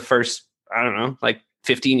for the first, I don't know, like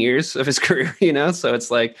 15 years of his career, So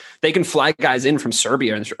it's like they can fly guys in from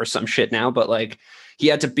Serbia or some shit now, but like he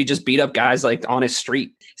had to beat up guys like on his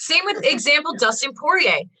street. Same with example Dustin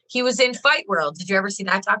Poirier. He was in Fight World. Did you ever see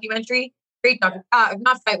that documentary? Great documentary.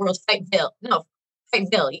 Not Fight World, Fightville. No,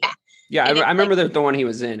 Fightville. Yeah. Yeah, I remember the one he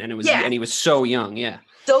was in, and and he was so young. Yeah.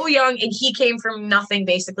 So young, and he came from nothing,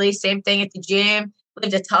 basically. Same thing at the gym,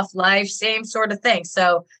 lived a tough life, same sort of thing.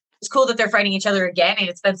 So it's cool that they're fighting each other again, and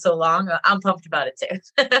it's been so long. I'm pumped about it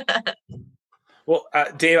too. Well,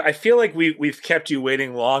 Dave, I feel like we've kept you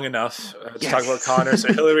waiting long enough to talk about Conor. So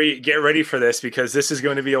Hilarie, get ready for this, because this is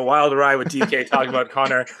going to be a wild ride with DK talking about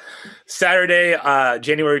Conor. Saturday,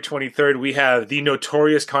 January 23rd, we have the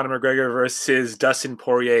notorious Conor McGregor versus Dustin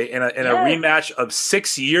Poirier in a rematch of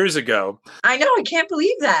 6 years ago. I know. I can't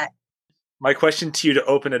believe that. My question to you to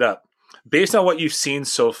open it up, based on what you've seen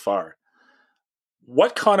so far,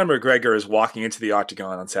 what Conor McGregor is walking into the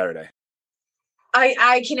octagon on Saturday?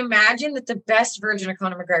 I can imagine that the best version of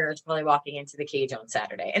Conor McGregor is probably walking into the cage on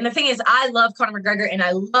Saturday. And the thing is, I love Conor McGregor and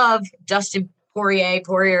I love Dustin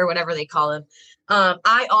Poirier, whatever they call him.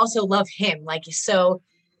 I also love him. So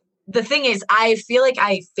the thing is, I feel like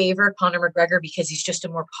I favor Conor McGregor because he's just a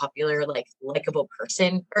more popular, likable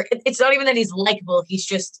person. Or it's not even that he's likable. He's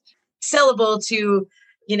just sellable to,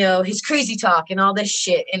 his crazy talk and all this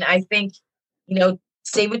shit. And I think,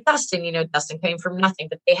 same with Dustin, Dustin came from nothing,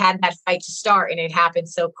 but they had that fight to start and it happened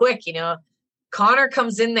so quick, Conor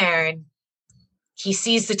comes in there and he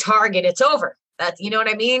sees the target. It's over. That's, you know what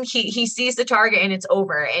I mean? He sees the target and it's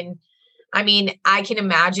over. And I mean, I can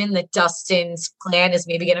imagine that Dustin's plan is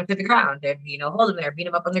maybe get him to the ground and, hold him there, beat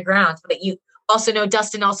him up on the ground. But you also know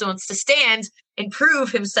Dustin also wants to stand and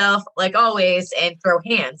prove himself like always and throw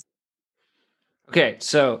hands. Okay.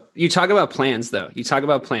 So you talk about plans though.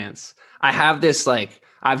 I have this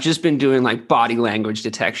I've just been doing body language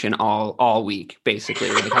detection all week,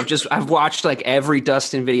 basically. I've watched every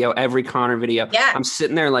Dustin video, every Conor video. Yeah. I'm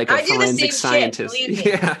sitting there like a forensic scientist.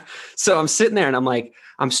 Yeah. So I'm sitting there and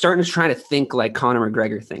I'm starting to try to think like Conor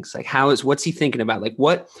McGregor thinks. What's he thinking about?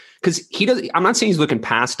 Because I'm not saying he's looking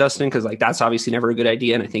past Dustin, because that's obviously never a good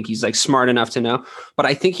idea. And I think he's smart enough to know, but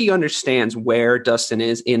I think he understands where Dustin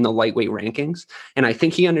is in the lightweight rankings. And I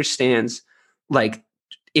think he understands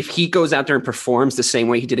if he goes out there and performs the same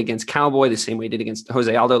way he did against Cowboy, the same way he did against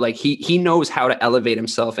Jose Aldo, he knows how to elevate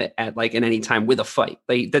himself at in any time with a fight.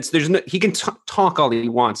 He can talk all he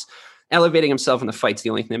wants. Elevating himself in the fight's the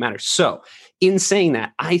only thing that matters. So in saying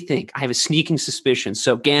that, I think I have a sneaking suspicion.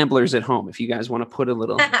 So gamblers at home, if you guys want to put a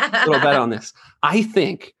little bet on this, I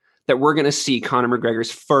think that we're going to see Conor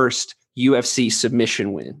McGregor's first UFC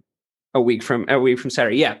submission win a week from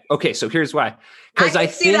Saturday. Yeah. Okay. So here's why. Because I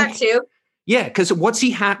see that too. Yeah, because what has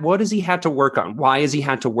he had to work on? Why has he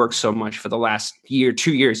had to work so much for the last 2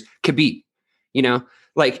 years? Khabib,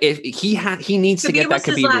 if he needs to get that Khabib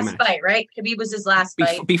was his last fight, right? Khabib was his last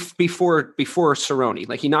fight before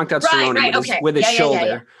Cerrone. He knocked out Cerrone with his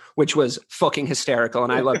shoulder, which was fucking hysterical,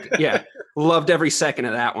 and I loved every second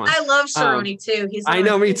of that one. I love Cerrone too. I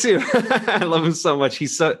know, me too. I love him so much.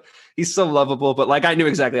 He's so lovable, but I knew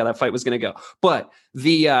exactly how that fight was going to go. But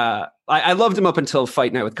I loved him up until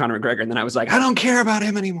fight night with Conor McGregor, and then I was like, I don't care about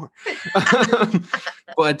him anymore.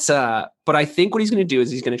 But I think what he's going to do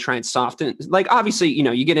is he's going to try and soften. Obviously,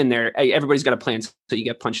 you get in there, everybody's got a plan until you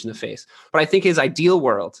get punched in the face. But I think his ideal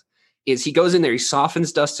world is he goes in there, he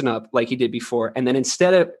softens Dustin up like he did before, and then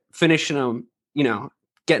instead of finishing him,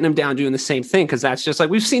 getting him down, doing the same thing, because that's just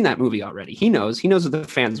we've seen that movie already. He knows what the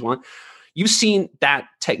fans want. You've seen that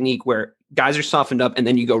technique where guys are softened up and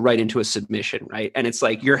then you go right into a submission, right? And it's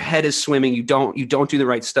your head is swimming. You don't do the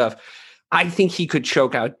right stuff. I think he could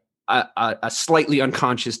choke out a slightly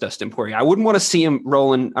unconscious Dustin Poirier. I wouldn't want to see him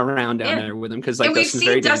rolling around down there with him because we've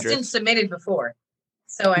seen Dustin submitted before.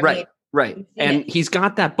 So I mean, right. And he's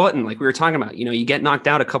got that button like we were talking about. You get knocked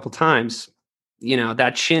out a couple times,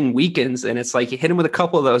 that chin weakens, and it's you hit him with a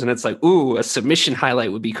couple of those, and it's ooh, a submission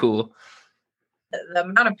highlight would be cool. The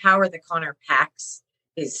amount of power that Conor packs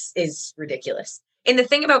is ridiculous. And the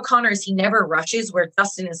thing about Conor is he never rushes, where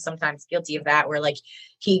Dustin is sometimes guilty of that, where like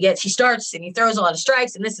he starts and he throws a lot of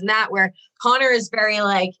strikes and this and that, where Conor is very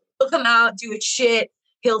like, he'll come out, do his shit.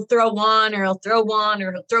 He'll throw one or he'll throw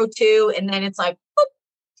two. And then it's like, boop.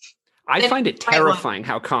 I find it terrifying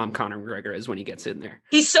how calm Conor McGregor is when he gets in there.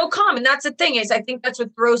 He's so calm. And that's the thing is I think that's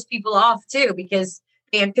what throws people off too, because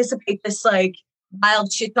they anticipate this like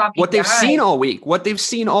wild shit talking. What they've seen all week.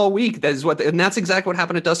 And that's exactly what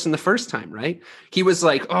happened to Dustin the first time, right? He was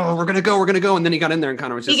like, "Oh, we're gonna go," and then he got in there, and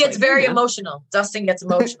Conor was just. He gets very emotional. Dustin gets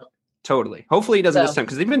emotional. Totally. Hopefully, he doesn't this time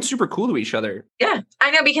because they've been super cool to each other. Yeah,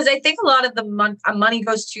 I know, because I think a lot of the money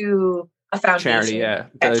goes to a foundation. Charity, yeah,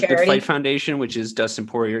 the Fight Foundation, which is Dustin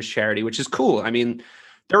Poirier's charity, which is cool. I mean,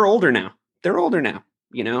 they're older now.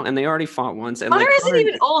 You know, and they already fought once. And Conor isn't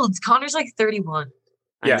even old. Conor's like 31.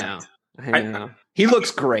 I know. He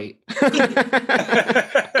looks great. Like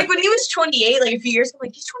when he was 28, like a few years ago,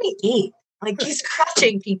 like he's 28. Like he's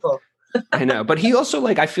crushing people. I know. But he also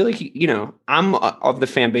like, I feel like, I'm of the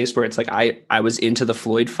fan base where it's like, I was into the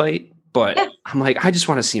Floyd fight, but I'm like, I just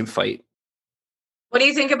want to see him fight. What do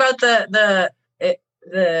you think about the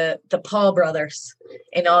Paul brothers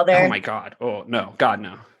and all their? Oh my God. Oh no. God,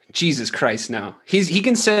 no. Jesus Christ, no. He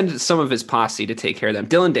can send some of his posse to take care of them.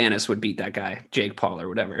 Dylan Dennis would beat that guy, Jake Paul or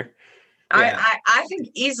whatever. Yeah. I think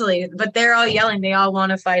easily, but they're all yelling. They all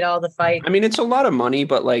want to fight all the fight. I mean, it's a lot of money,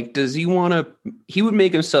 but like, does he want to? He would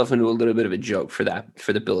make himself into a little bit of a joke for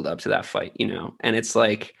the build up to that fight, And it's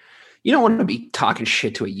like, you don't want to be talking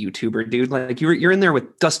shit to a YouTuber, dude. Like you're in there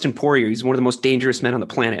with Dustin Poirier. He's one of the most dangerous men on the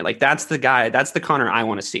planet. Like that's the guy. That's the Conor I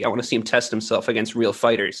want to see. I want to see him test himself against real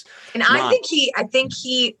fighters. And I think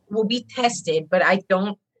he will be tested, but I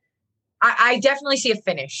don't. I definitely see a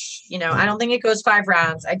finish. I don't think it goes 5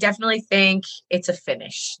 rounds. I definitely think it's a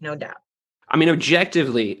finish, no doubt. I mean,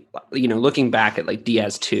 objectively, looking back at like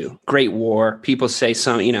Diaz 2, great war. People say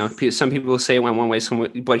some people say it went one way,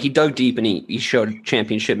 but he dug deep and he showed a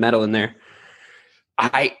championship medal in there.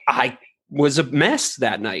 I was a mess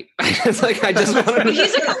that night. It's like I just wanted to.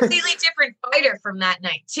 He's a completely different fighter from that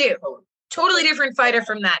night too. Totally different fighter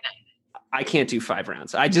from that night. I can't do 5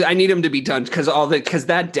 rounds. I need him to be done because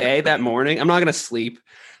that morning, I'm not gonna sleep.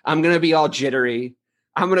 I'm gonna be all jittery.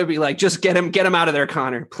 I'm gonna be like, just get him out of there,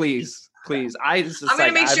 Conor, please. I'm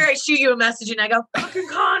gonna make sure I shoot you a message and I go, fucking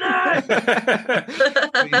Conor.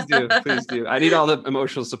 Please do. I need all the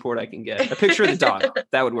emotional support I can get. A picture of the dog,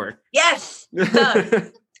 that would work. Yes,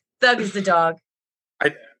 Thug is the dog.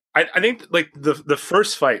 I think like the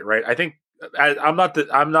first fight, right? I think. I'm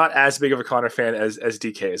not as big of a Conor fan as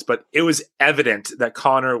DK is, but it was evident that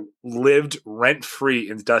Conor lived rent free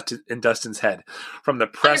in Dustin's head from the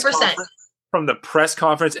press 100%.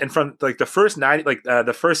 Conference, and from like the first 90, like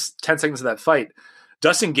the first 10 seconds of that fight,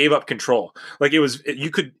 Dustin gave up control. Like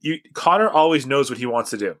Conor always knows what he wants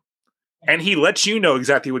to do. And he lets you know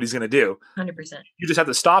exactly what he's going to do. 100%. You just have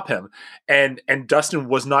to stop him. And Dustin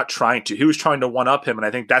was not trying to. He was trying to one-up him, and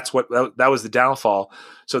I think that was the downfall.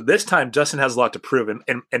 So this time, Dustin has a lot to prove.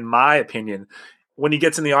 And in my opinion, when he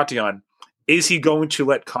gets in the octagon, is he going to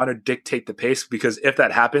let Conor dictate the pace? Because if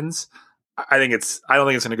that happens, I don't think it's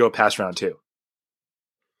going to go past round 2.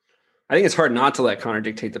 I think it's hard not to let Conor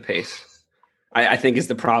dictate the pace. I think is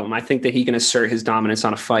the problem. I think that he can assert his dominance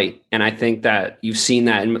on a fight. And I think that you've seen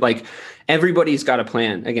that. And like everybody's got a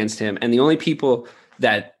plan against him. And the only people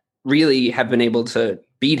that really have been able to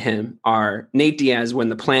beat him are Nate Diaz when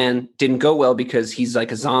the plan didn't go well because he's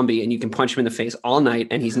like a zombie and you can punch him in the face all night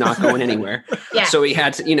and he's not going anywhere. Yeah. So he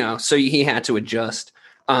had to adjust.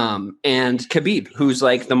 And Khabib, who's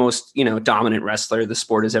like the most, dominant wrestler the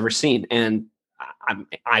sport has ever seen. And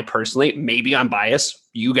I personally, maybe I'm biased.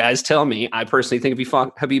 You guys tell me. I personally think if he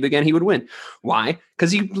fought Khabib again, he would win. Why?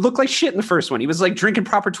 Because he looked like shit in the first one. He was like drinking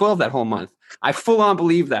proper 12 that whole month. I full on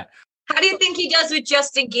believe that. How do you think he does with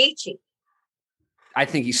Justin Gaethje? I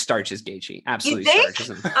think he starches Gaethje. Absolutely starches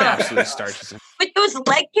him. Absolutely starches him. With those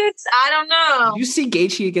leg kicks, I don't know. You see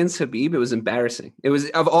Gaethje against Khabib? It was embarrassing. It was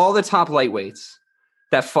of all the top lightweights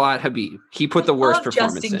that fought Khabib, he put the worst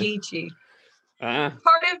performance Justin in. Gaethje. Part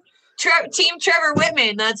of Team Trevor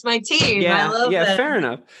Whitman. That's my team. Yeah, I love that. Fair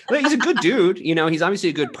enough. Like, he's a good dude. He's obviously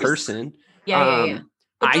a good person. Yeah.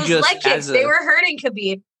 But those leg kicks, they were hurting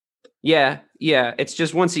Khabib. Yeah. It's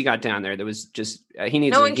just once he got down there, there was just he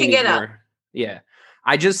needs. No one can get up. Yeah,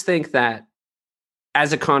 I just think that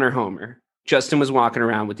as a Conor homer, Justin was walking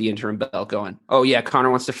around with the interim belt going, oh yeah, Conor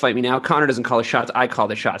wants to fight me now. Conor doesn't call the shots. I call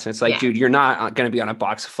the shots. And it's like, dude, you're not going to be on a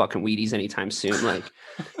box of fucking Wheaties anytime soon. Like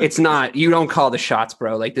it's not, you don't call the shots,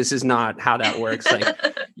 bro. Like this is not how that works. Like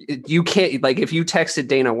you can't, like if you texted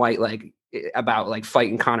Dana White, like, about like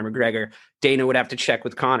fighting Conor McGregor, Dana would have to check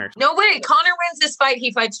with Conor. No way. Conor wins this fight.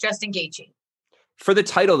 He fights Justin Gaethje. For the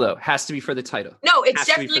title, though. Has to be for the title. No, it's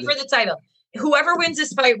definitely for the title. Whoever wins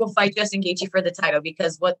this fight will fight Justin Gaethje for the title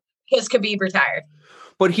because Khabib retired.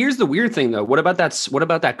 But here's the weird thing, though. What about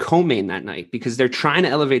that co-main that night? Because they're trying to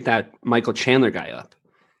elevate that Michael Chandler guy up,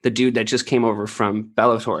 the dude that just came over from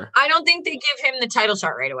Bellator. I don't think they give him the title shot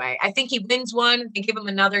right away. I think he wins one. They give him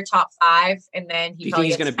another top 5, and then Do you think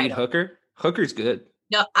he's going to beat Hooker? Hooker's good.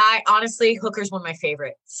 No, honestly, Hooker's one of my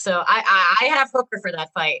favorites. So I have Hooker for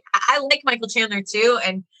that fight. I like Michael Chandler too,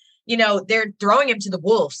 and they're throwing him to the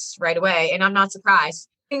wolves right away, and I'm not surprised.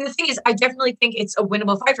 And the thing is, I definitely think it's a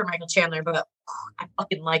winnable fight for Michael Chandler, but I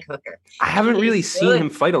fucking like Hooker. I haven't really seen him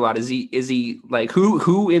fight a lot. Is he like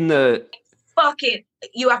who in the fucking?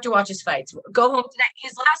 You have to watch his fights. Go home tonight.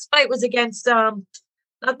 His last fight was against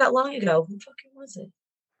not that long ago. Who fucking was it?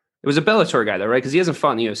 It was a Bellator guy though, right? Because he hasn't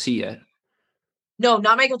fought in the UFC yet. No,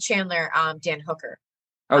 not Michael Chandler. Dan Hooker.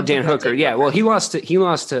 Oh, Dan Hooker. Yeah. Well, he lost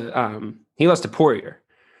to Poirier.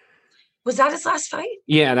 Was that his last fight?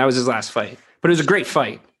 Yeah, that was his last fight. But it was a great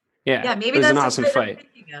fight. Yeah. Yeah, maybe it was that's an awesome fight.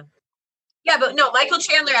 Yeah, but no, Michael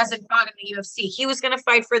Chandler hasn't fought in the UFC. He was going to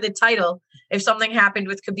fight for the title if something happened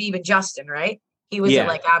with Khabib and Justin, right? He was at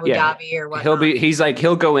like Abu Dhabi or whatnot.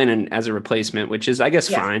 He'll go in as a replacement, which is, I guess,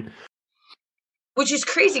 fine. Which is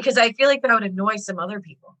crazy because I feel like that would annoy some other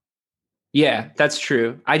people. Yeah, that's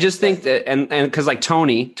true. I just think that, and because like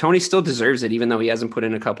Tony still deserves it, even though he hasn't put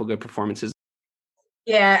in a couple good performances.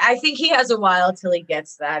 Yeah, I think he has a while till he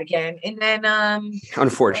gets that again. And then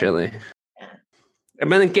unfortunately. Yeah.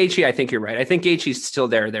 And then Gaethje, I think you're right. I think Gaethje's still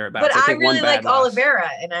thereabouts. But I really like Oliveira,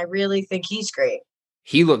 and I really think he's great.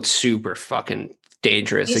 He looked super fucking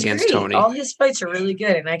dangerous against Tony. All his fights are really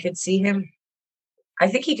good, and I could see him. I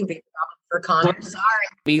think he could be for Conor.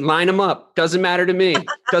 Sorry. Line them up. Doesn't matter to me.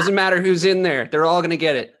 Doesn't matter who's in there. They're all going to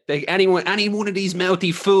get it. Any one of these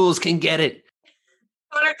mouthy fools can get it.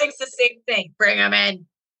 Conor thinks the same thing. Bring him in.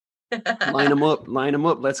 Line them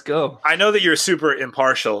up. Let's go. I know that you're super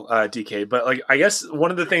impartial, DK, but like I guess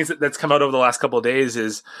one of the things that's come out over the last couple of days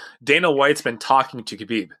is Dana White's been talking to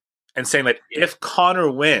Khabib and saying that if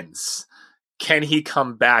Conor wins, can he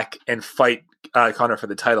come back and fight Conor for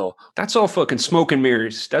the title? That's all fucking smoke and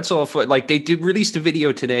mirrors. That's all like they did released a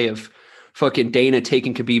video today of fucking Dana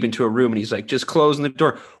taking Khabib into a room and he's like, just closing the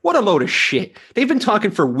door. What a load of shit. They've been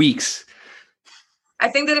talking for weeks. I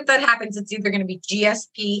think that if that happens, it's either going to be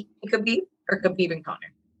GSP and Khabib or Khabib and Conor.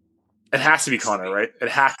 It has to be Conor, right? It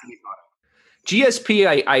has to be Conor.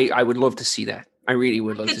 GSP, I would love to see that. I really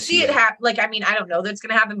would love to see it happen. Like, I mean, I don't know that it's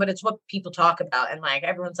going to happen, but it's what people talk about. And like,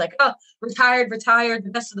 everyone's like, oh, retired, the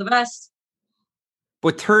best of the best.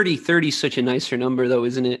 But 30 is such a nicer number, though,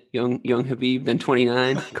 isn't it? Young Khabib than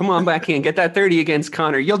 29. Come on back in, get that 30 against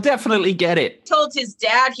Conor. You'll definitely get it. He told his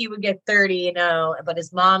dad he would get 30, but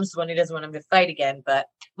his mom's the one who doesn't want him to fight again. But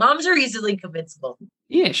moms are easily convincible.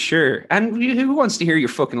 Yeah, sure. And who wants to hear your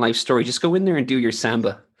fucking life story? Just go in there and do your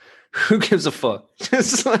samba. Who gives a fuck?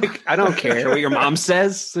 Just like, I don't care what your mom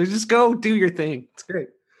says. So just go do your thing. It's great.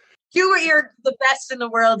 Do what you're the best in the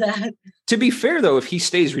world at. To be fair, though, if he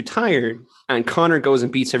stays retired and Conor goes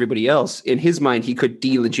and beats everybody else, in his mind, he could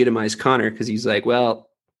delegitimize Conor because he's like, well,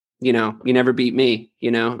 you never beat me.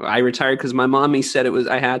 I retired because my mommy said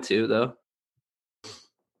I had to, though.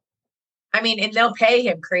 I mean, and they'll pay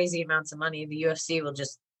him crazy amounts of money. The UFC will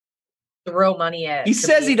just throw money at. He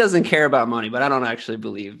says he doesn't care about money, but I don't actually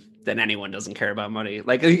believe that anyone doesn't care about money.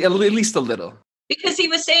 Like, at least a little. Because he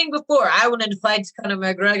was saying before, I wanted to fight Conor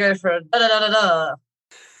McGregor for da-da-da-da-da.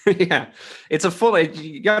 Yeah. It's a full,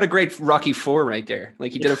 you got a great Rocky IV right there.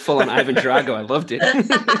 Like, you did a full on Ivan Drago. I loved it.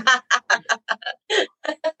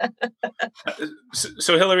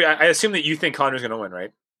 So Hilarie, I assume that you think Conor's going to win,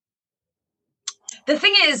 right? The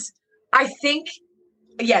thing is, I think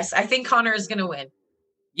Conor is going to win.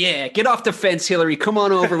 Yeah, get off the fence, Hilarie. Come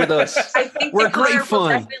on over with us. I think we're great Conor fun.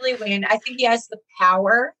 Will definitely win. I think he has the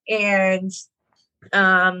power and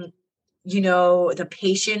the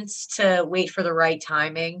patience to wait for the right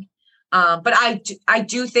timing. But I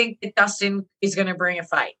do think that Dustin is going to bring a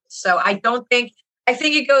fight. So I think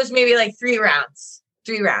it goes maybe like 3 rounds.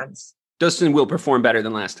 3 rounds. Dustin will perform better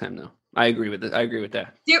than last time, though. I agree with it. I agree with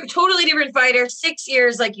that. They're totally different fighter, 6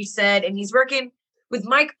 years, like you said, and he's working with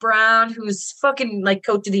Mike Brown, who's fucking like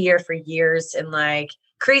coach of the year for years and like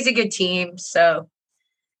crazy good team. So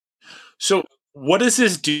what does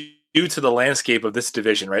this do to the landscape of this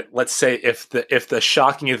division, right? Let's say if the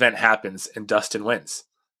shocking event happens and Dustin wins,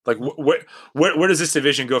 like where does this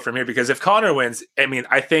division go from here? Because if Conor wins, I mean,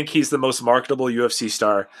 I think he's the most marketable UFC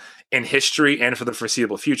star in history and for the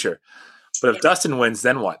foreseeable future. But if Dustin wins,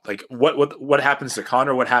 then what? Like, what happens to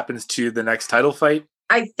Conor? What happens to the next title fight?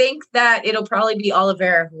 I think that it'll probably be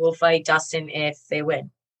Oliveira who will fight Dustin if they win.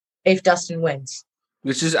 If Dustin wins.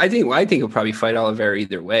 Which is, I think he'll probably fight Oliveira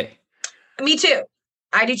either way. Me too.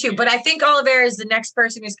 I do too. But I think Oliveira is the next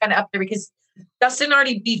person who's kind of up there because Dustin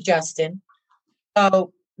already beat Justin.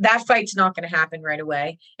 So that fight's not going to happen right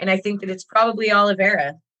away. And I think that it's probably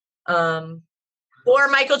Oliveira or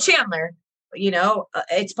Michael Chandler. You know,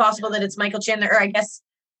 it's possible that it's Michael Chandler or I guess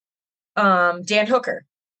Dan Hooker.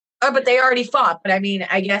 Oh, but they already fought. But I mean,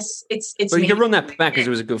 I guess it's. Well, you can run that back because it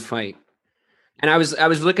was a good fight. And I was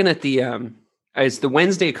looking at the as the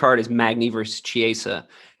Wednesday card is Magny versus Chiesa,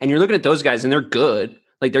 and you're looking at those guys, and they're good.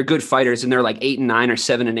 Like they're good fighters, and they're like 8-9 or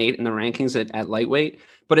 7-8 in the rankings at lightweight.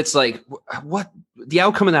 But it's like what the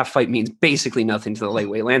outcome of that fight means basically nothing to the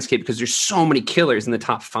lightweight landscape because there's so many killers in the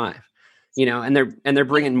top 5. You know, and they're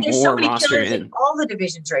bringing more roster in all the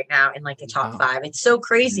divisions right now in like the top 5. It's so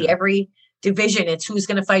crazy. Yeah. Every division, it's who's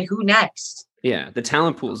going to fight who next. Yeah, the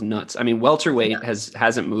talent pool is nuts. I mean, welterweight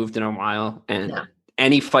hasn't moved in a while, and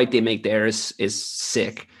any fight they make there is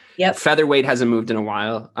sick. Yep. Featherweight hasn't moved in a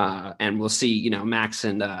while, and we'll see. You know, Max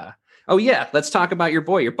and let's talk about your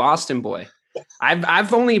boy, your Boston boy.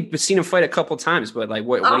 I've only seen him fight a couple times, but like,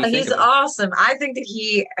 what do you think? He's awesome. I think that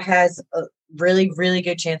he has a really, really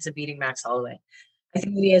good chance of beating Max Holloway. I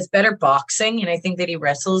think that he has better boxing, and I think that he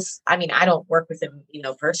wrestles. I mean, I don't work with him, you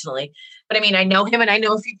know, personally, but I mean, I know him, and I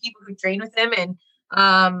know a few people who train with him, and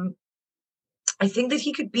I think that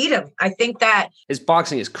he could beat him. I think that his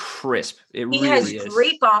boxing is crisp. He really has is.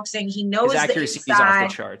 Great boxing. He knows his accuracy the inside, is off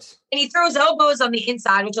the charts, and he throws elbows on the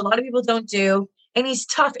inside, which a lot of people don't do. And he's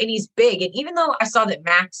tough and he's big. And even though I saw that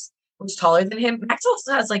Max was taller than him, Max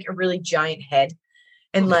also has like a really giant head.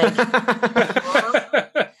 And like,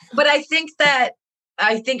 but I think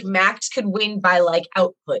Max could win by like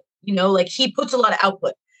output, you know, like he puts a lot of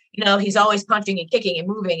output, you know, he's always punching and kicking and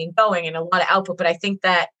moving and going and a lot of output. But I think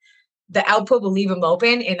that the output will leave him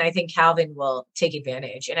open. And I think Calvin will take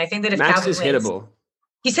advantage. And I think that if Max Calvin is wins, hittable,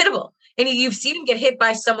 he's hittable. And you've seen him get hit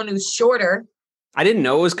by someone who's shorter. I didn't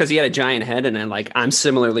know it was because he had a giant head, and then like I'm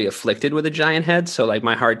similarly afflicted with a giant head, so like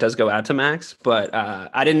my heart does go out to Max. But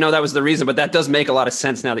I didn't know that was the reason. But that does make a lot of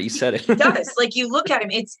sense now that you said it. It does. Like you look at him,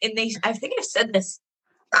 I think I've said this.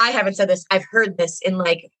 I haven't said this. I've heard this in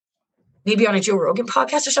like maybe on a Joe Rogan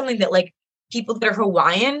podcast or something that like people that are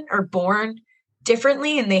Hawaiian are born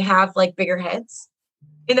differently and they have like bigger heads,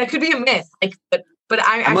 and that could be a myth. Like, but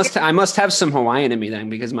I must have some Hawaiian in me then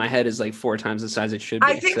because my head is like 4 times the size it should be.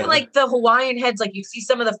 I think that like the Hawaiian heads, like you see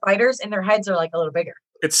some of the fighters and their heads are like a little bigger.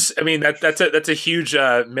 I mean, that's a huge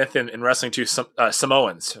myth in wrestling too.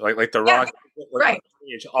 Samoans, like The Rock, right?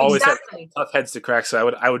 Always have tough heads to crack. So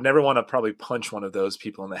I would never want to probably punch one of those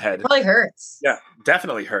people in the head. It probably hurts. Yeah,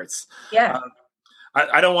 definitely hurts. Yeah.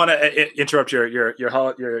 I don't want to interrupt your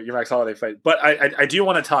Max Holloway fight, but I do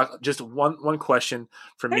want to talk just one question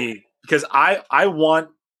for me. Because I want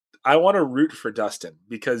to root for Dustin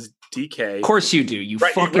because DK. Of course you do, you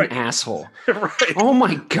fucking asshole. Right. Oh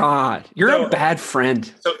my God, you're a bad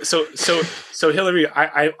friend. So Hilarie,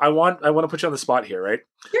 I want to put you on the spot here, right?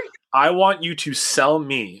 Sure. I want you to sell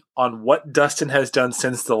me on what Dustin has done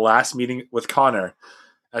since the last meeting with Conor,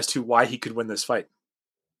 as to why he could win this fight.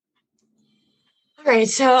 All right,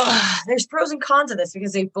 so there's pros and cons of this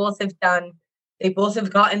because they both have gotten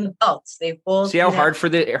the belts. They've both see how hard for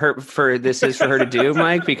this is for her to do,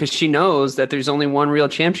 Mike, because she knows that there's only one real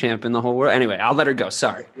champ in the whole world. Anyway, I'll let her go.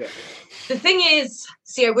 Sorry. Yeah. The thing is,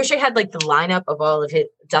 see, I wish I had like the lineup of all of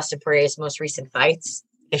Dustin Poirier's most recent fights.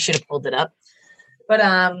 I should have pulled it up. But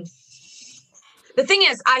the thing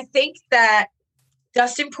is, I think that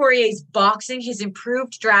Dustin Poirier's boxing has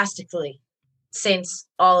improved drastically since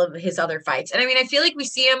all of his other fights. And I mean, I feel like we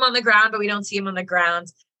see him on the ground, but we don't see him on the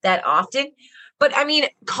ground that often. But I mean,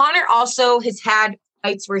 Conor also has had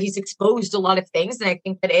fights where he's exposed a lot of things. And I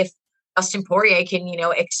think that if Dustin Poirier can, you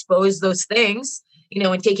know, expose those things, you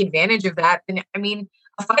know, and take advantage of that, then I mean,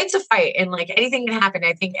 a fight's a fight and like anything can happen.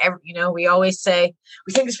 I think, you know, we always say,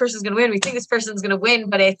 we think this person's going to win. We think this person's going to win.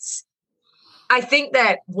 But I think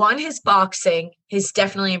that his boxing has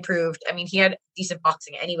definitely improved. I mean, he had decent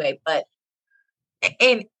boxing anyway,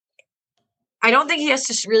 and I don't think he has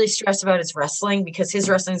to really stress about his wrestling because his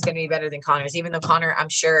wrestling is going to be better than Conor's, even though Conor, I'm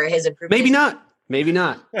sure, his improvement. Maybe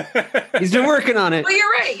not. He's been working on it. Well,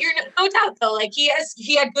 you're right. You're no doubt though. Like he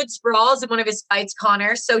had good sprawls in one of his fights,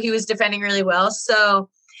 Conor, so he was defending really well.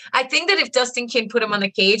 So I think that if Dustin can put him on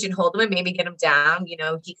the cage and hold him and maybe get him down, you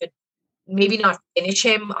know, he could maybe not finish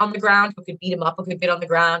him on the ground, who could beat him up a good bit on the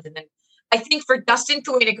ground. And then I think for Dustin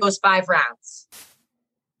to win, it goes 5 rounds.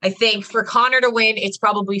 I think for Conor to win, it's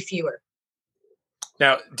probably fewer.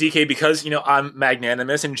 Now, DK, because I'm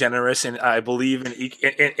magnanimous and generous, and I believe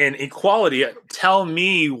in equality. Tell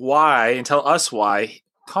me why, and tell us why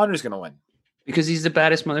Conor's going to win. Because he's the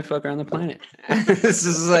baddest motherfucker on the planet. This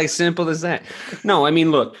is like simple as that. No, I mean,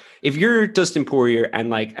 look, if you're Dustin Poirier, and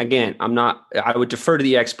like, again, I would defer to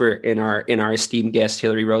the expert in our esteemed guest,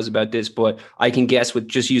 Hilarie Rose, about this, but I can guess with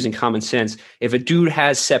just using common sense, if a dude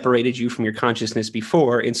has separated you from your consciousness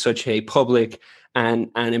before in such a public and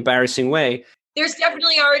an embarrassing way, there's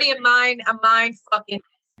definitely already a mind fucking.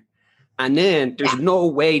 And then there's no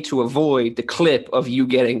way to avoid the clip of you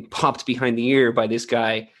getting popped behind the ear by this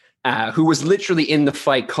guy who was literally in the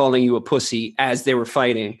fight calling you a pussy as they were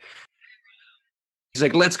fighting. He's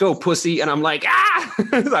like, let's go, pussy. And I'm like, ah!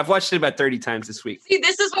 I've watched it about 30 times this week. See,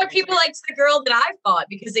 this is why people like the girl that I fought,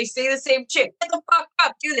 because they say the same chick. Get the fuck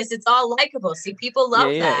up, do this. It's all likable. See, people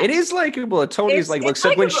love that. It is likable. It totally is likable.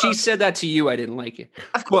 Except when she said that to you, I didn't like it.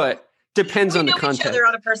 But depends on the context. We know each other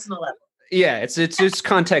on a personal level. Yeah, it's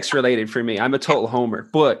context related for me. I'm a total homer.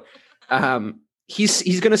 But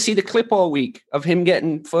he's going to see the clip all week of him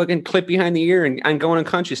getting fucking clipped behind the ear and going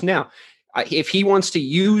unconscious. Now, if he wants to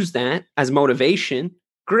use that as motivation,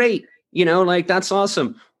 great. Like, that's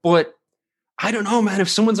awesome. But I don't know, man. If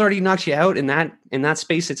someone's already knocked you out in that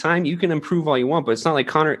space of time, you can improve all you want. But it's not like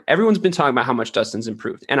Conor. Everyone's been talking about how much Dustin's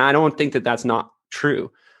improved. And I don't think that that's not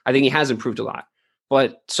true. I think he has improved a lot.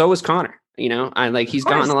 But so has Conor. He's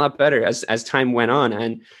gotten a lot better as time went on.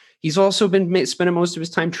 And he's also been spending most of his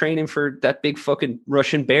time training for that big fucking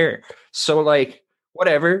Russian bear. So, like,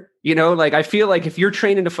 whatever, I feel like if you're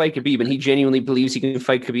training to fight Khabib and he genuinely believes he can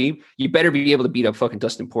fight Khabib, you better be able to beat up fucking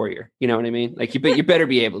Dustin Poirier. You know what I mean? Like, you better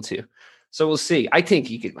be able to. So we'll see. I think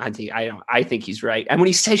he could. I think he's right. And when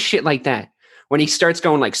he says shit like that, when he starts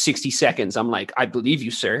going like 60 seconds, I'm like, I believe you,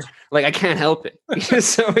 sir. Like, I can't help it.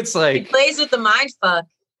 So it's like, he plays with the mind fuck.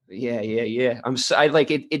 Yeah.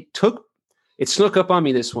 It snuck up on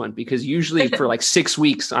me, this one, because usually for like 6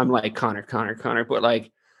 weeks, I'm like, Conor. But like,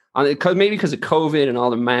 maybe because of COVID and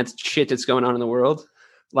all the mad shit that's going on in the world,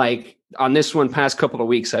 like on this one past couple of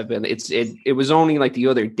weeks, it was only like the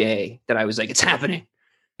other day that I was like, it's happening.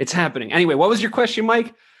 Anyway, what was your question,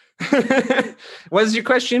 Mike? What was your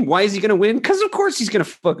question? Why is he going to win? Because of course he's going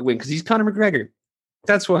to fucking win, because he's Conor McGregor.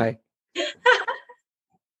 That's why.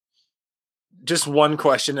 Just one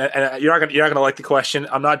question, and you're not gonna like the question.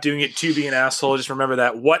 I'm not doing it to be an asshole. Just remember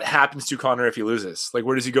that. What happens to Conor if he loses? Like,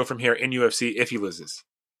 where does he go from here in UFC if he loses?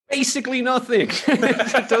 Basically nothing.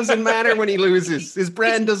 It doesn't matter when he loses. His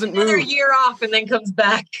brand doesn't move. Another year off and then comes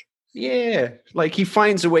back. Yeah, like he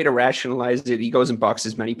finds a way to rationalize it. He goes and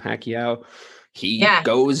boxes Manny Pacquiao. He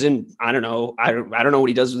goes and I don't know what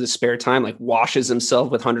he does with his spare time, like washes himself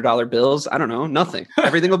with $100 bills. I don't know, nothing.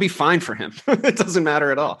 Everything will be fine for him. It doesn't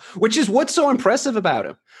matter at all, which is what's so impressive about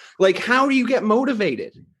him. Like, how do you get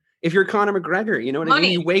motivated if you're Conor McGregor? You know what I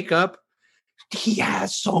mean? You wake up, he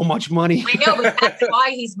has so much money. I know, but that's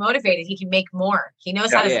why he's motivated. He can make more. He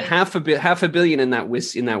knows how to. Yeah, $500 million in that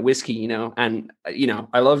whiskey. And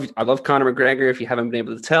I love Conor McGregor. If you haven't been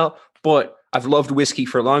able to tell, but I've loved whiskey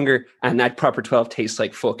for longer, and that Proper 12 tastes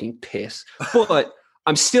like fucking piss. But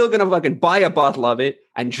I'm still going to fucking buy a bottle of it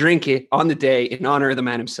and drink it on the day in honor of the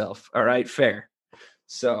man himself. All right, fair.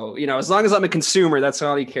 So, as long as I'm a consumer, that's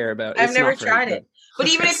all I care about. I've never tried it. But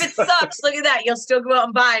even if it sucks, look at that. You'll still go out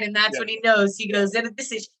and buy it, and that's what he knows. He goes,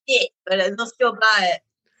 this is shit, but they'll still buy it.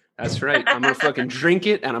 That's right. I'm going to fucking drink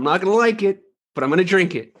it, and I'm not going to like it, but I'm going to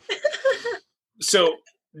drink it. So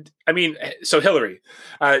Hilarie,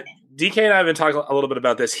 DK and I have been talking a little bit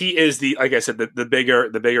about this. He is like I said, the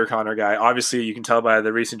bigger Conor guy. Obviously, you can tell by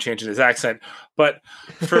the recent change in his accent. But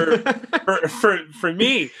for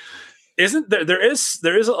me, isn't there is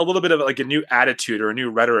a little bit of like a new attitude or a new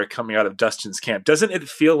rhetoric coming out of Dustin's camp? Doesn't it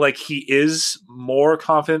feel like he is more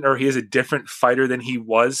confident, or he is a different fighter than he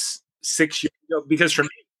was 6 years ago? Because for me,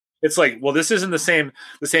 it's like, well, this isn't the same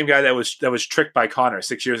guy that was tricked by Conor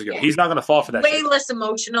 6 years ago. Yeah. He's not going to fall for that. Way less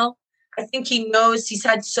emotional. I think he knows he's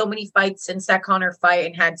had so many fights since that Conor fight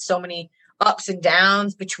and had so many ups and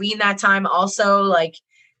downs between that time. Also, like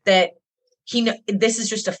that, this is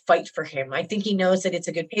just a fight for him. I think he knows that it's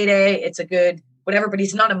a good payday, it's a good whatever, but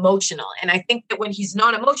he's not emotional. And I think that when he's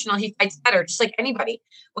not emotional, he fights better, just like anybody.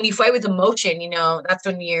 When you fight with emotion, that's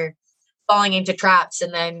when you're falling into traps,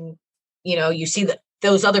 and then you see that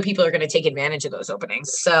those other people are going to take advantage of those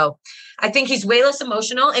openings. So I think he's way less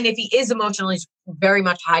emotional. And if he is emotional, he's very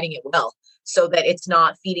much hiding it well, so that it's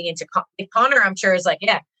not feeding into Conor. I'm sure is like,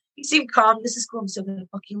 yeah, you seem calm. This is cool. I'm still going to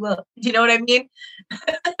fuck you up. You know what I mean?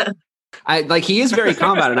 He is very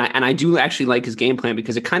calm about it. And I do actually like his game plan,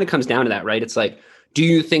 because it kind of comes down to that, right? It's like, Do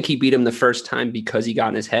you think he beat him the first time because he got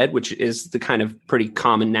in his head, which is the kind of pretty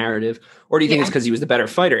common narrative? Or do you think it's because he was the better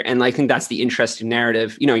fighter? And I think that's the interesting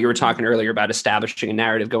narrative. You know, you were talking earlier about establishing a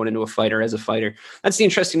narrative going into a fight or as a fighter. That's the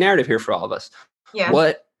interesting narrative here for all of us.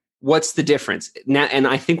 Yeah. What's the difference now? And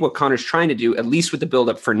I think what Conor's trying to do, at least with the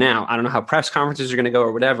buildup for now, I don't know how press conferences are going to go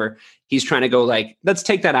or whatever. He's trying to go like, let's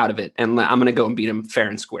take that out of it. And I'm going to go and beat him fair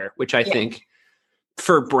and square, which I think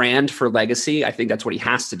for brand, for legacy, I think that's what he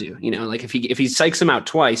has to do. You know, like if he psychs him out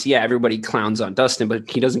twice, everybody clowns on Dustin, but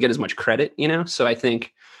he doesn't get as much credit, you know? So I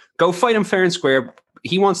think go fight him fair and square.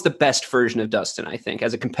 He wants the best version of Dustin, I think,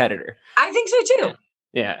 as a competitor. I think so too.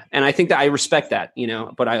 Yeah. And I think that I respect that, you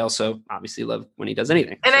know, but I also obviously love when he does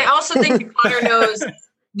anything. And I also think that Conor knows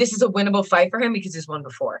this is a winnable fight for him because he's won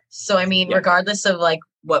before. So, I mean, regardless of like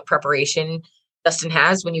what preparation Dustin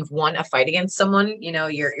has, when you've won a fight against someone, you know,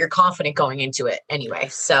 you're confident going into it anyway.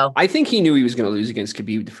 So I think he knew he was going to lose against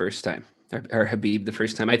Khabib the first time, or Habib the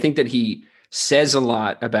first time. I think that he says a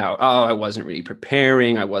lot about, I wasn't really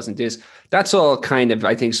preparing. I wasn't this. That's all kind of,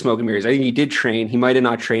 I think, smoke and mirrors. I think he did train. He might have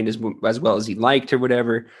not trained as well as he liked or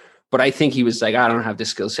whatever. But I think he was like, I don't have the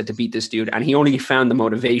skill set to beat this dude. And he only found the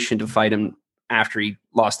motivation to fight him after he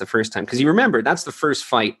lost the first time. Because you remember, that's the first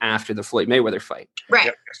fight after the Floyd Mayweather fight. Right.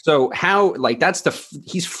 Yep. So how, like,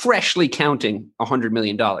 he's freshly counting $100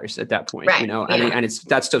 million at that point, you know, and it's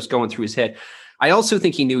that stuff's going through his head. I also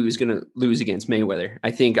think he knew he was going to lose against Mayweather. I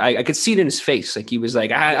think I could see it in his face. Like he was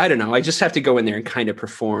like, I don't know. I just have to go in there and kind of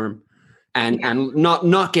perform and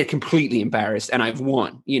not get completely embarrassed. And I've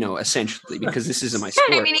won, you know, essentially, because this isn't my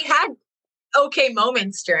sport. I mean, he had okay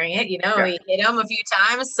moments during it, you know, he hit him a few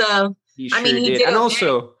times. So, he did. And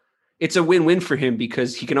also, it's a win-win for him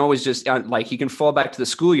because he can always just he can fall back to the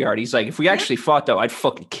schoolyard. He's like, if we actually fought though, I'd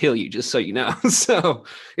fucking kill you, just so you know. So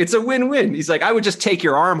it's a win-win. He's like, I would just take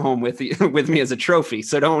your arm home with me as a trophy.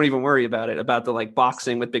 So don't even worry about it, about the like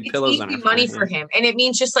boxing with big pillows on it. Money for him. And it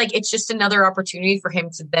means just like, it's just another opportunity for him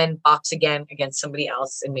to then box again against somebody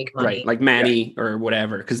else and make money. Right. Like Manny or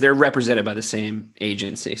whatever, because they're represented by the same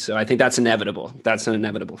agency. So I think that's inevitable. That's an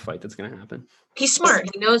inevitable fight that's going to happen. He's smart.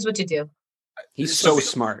 He knows what to do. He's so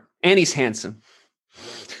smart. And he's handsome.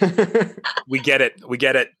 We get it.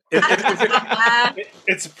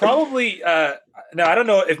 It's probably now I don't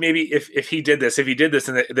know if maybe if he did this, then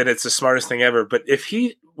it's the smartest thing ever. But if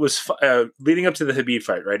he was leading up to the Habib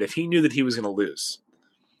fight, right? If he knew that he was going to lose,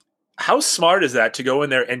 how smart is that to go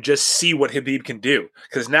in there and just see what Habib can do?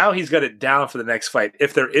 Because now he's got it down for the next fight.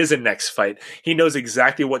 If there is a next fight, he knows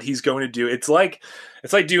exactly what he's going to do. It's like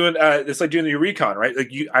doing the recon, right?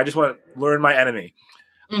 Like I just want to learn my enemy.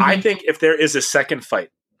 Mm-hmm. I think if there is a second fight,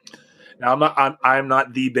 now I'm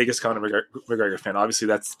not the biggest Conor McGregor fan. Obviously,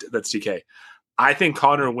 that's DK. I think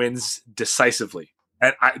Conor wins decisively,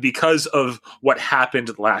 and because of what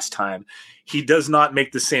happened last time, he does not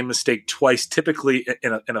make the same mistake twice, typically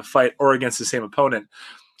in a fight or against the same opponent.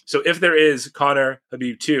 So if there is Conor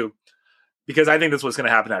Habib 2, because I think that's what's going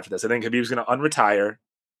to happen after this. I think Habib's going to unretire.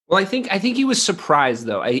 Well, I think he was surprised,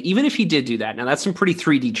 though. Even if he did do that, now that's some pretty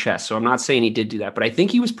 3D chess, so I'm not saying he did do that, but I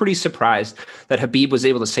think he was pretty surprised that Habib was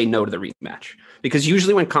able to say no to the rematch. Because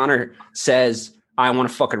usually when Conor says, I want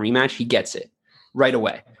a fucking rematch, he gets it right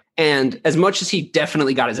away. And as much as he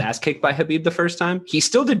definitely got his ass kicked by Habib the first time, he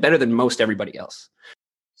still did better than most everybody else.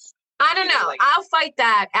 I don't know. I'll fight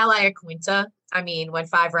that Hilarie Quinta. I mean, went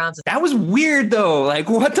 5 rounds. That was weird, though. Like,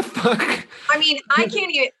 what the fuck? I mean, I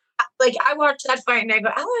can't even... Like, I watched that fight and I go,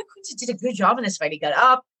 Hilarie Quinta did a good job in this fight. He got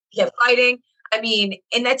up, he kept fighting. I mean,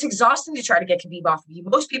 and that's exhausting to try to get Khabib off of you.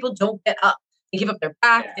 Most people don't get up. They give up their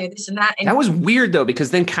back, they this and that. And that was weird, though,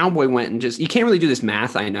 because then Cowboy went and you can't really do this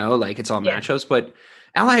math, I know. Like, it's all matchups, but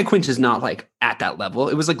Hilarie Quinta is not, like, at that level.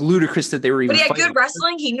 It was, like, ludicrous that they were even But he had fighting. good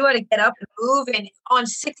wrestling. He knew how to get up and move. And on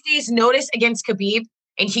 6 days' notice against Khabib,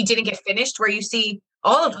 and he didn't get finished, where you see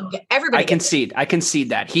all of them, everybody. I concede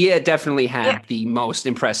that. He had definitely had the most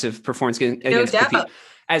impressive performance against Khabib.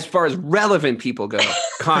 As far as relevant people go,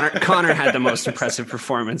 Conor had the most impressive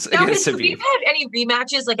performance against Khabib. Have you had any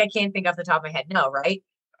rematches? Like, I can't think off the top of my head. No, right?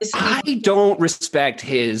 I don't respect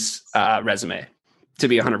his resume, to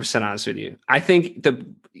be 100% honest with you. I think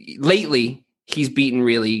lately he's beaten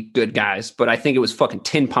really good guys, but I think it was fucking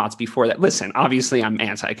tin pots before that. Listen, obviously I'm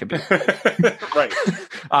anti-Khabib. Right.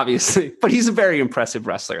 Obviously. But he's a very impressive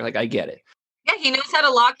wrestler. Like, I get it. Yeah, he knows how to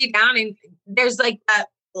lock you down, and there's like that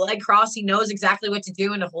leg cross. He knows exactly what to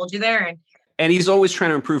do and to hold you there. And he's always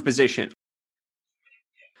trying to improve position.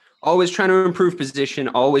 Always trying to improve position,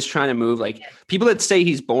 always trying to move. Like, people that say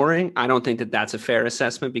he's boring, I don't think that that's a fair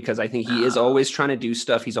assessment, because I think he is always trying to do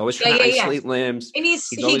stuff. He's always trying to isolate limbs. And he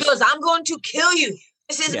goes, I'm going to kill you.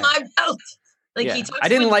 This is my belt. Like yeah. he talks I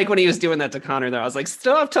didn't like when he was doing that to Connor, though. I was like,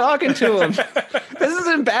 stop talking to him. This is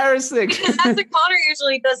embarrassing. Because that's what Connor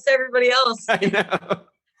usually does to everybody else. I know.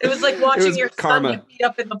 It was like watching your karma. son get beat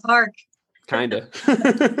up in the park. Kind of.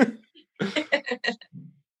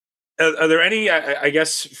 Are there any? I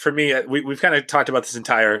guess for me, we've kind of talked about this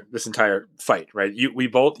entire fight, right? You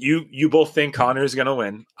both think Connor is going to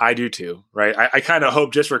win. I do too, right? I kind of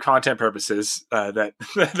hope, just for content purposes,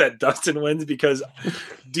 that Dustin wins, because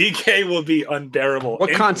DK will be unbearable.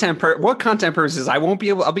 What content purposes? I won't be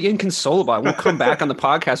able. I'll be inconsolable. I won't come back on the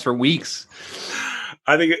podcast for weeks.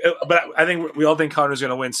 I think we all think Connor's going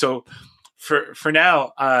to win. So for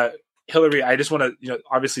now, Hilarie, I just want to,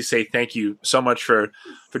 obviously say thank you so much for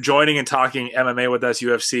joining and talking MMA with us,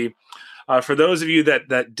 UFC. For those of you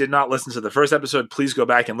that did not listen to the first episode, please go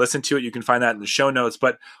back and listen to it. You can find that in the show notes.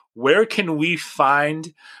 But where can we find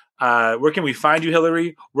you,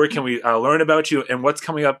 Hilarie? Where can we learn about you, and what's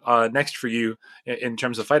coming up next for you in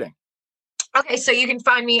terms of fighting? Okay, so you can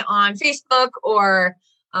find me on Facebook or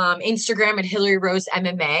Instagram at Hilarie Rose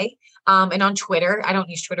MMA. And on Twitter, I don't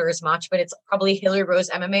use Twitter as much, but it's probably Hilarie Rose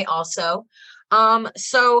MMA also.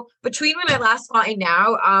 So between when I last fought and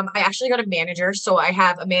now, I actually got a manager. So I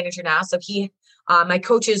have a manager now. So my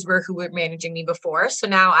coaches who were managing me before. So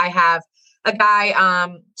now I have a guy.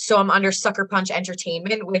 So I'm under Sucker Punch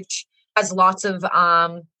Entertainment, which has lots of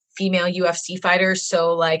female UFC fighters.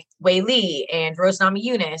 So like Wei Lee and Rose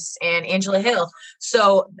Namajunas and Angela Hill.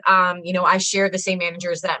 So, I share the same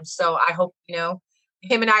manager as them. So I hope,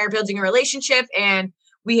 him and I are building a relationship, and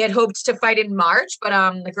we had hoped to fight in March, but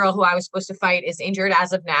the girl who I was supposed to fight is injured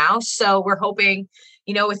as of now. So we're hoping,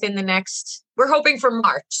 we're hoping for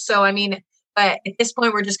March. So, but at this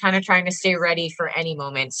point, we're just kind of trying to stay ready for any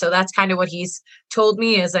moment. So that's kind of what he's told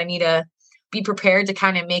me, is I need to be prepared to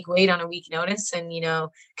kind of make weight on a week notice, and,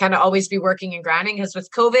 kind of always be working and grinding, because with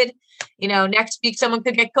COVID, next week someone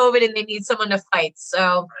could get COVID and they need someone to fight.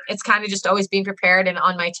 So it's kind of just always being prepared and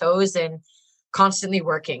on my toes and constantly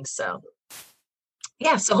working. So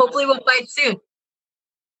yeah, so hopefully we'll fight soon.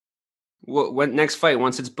 Well, when next fight,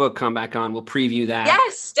 once it's booked, come back on. We'll preview that.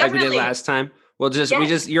 Yes, definitely. Like we did last time.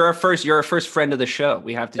 You're our first friend of the show.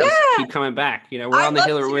 We have to just keep coming back. We're in the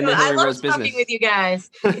Hilarie Rose business. Talking with you guys.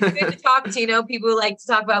 It's good to talk to, people who like to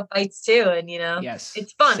talk about fights too. And, yes,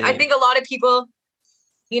 it's fun. same. I think a lot of people,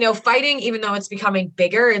 fighting, even though it's becoming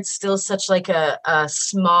bigger, it's still such like a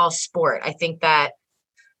small sport. I think that,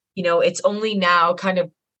 it's only now kind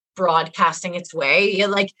of broadcasting its way.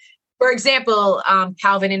 Like, for example,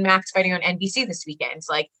 Calvin and Max fighting on NBC this weekend. It's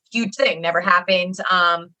like huge thing, never happened.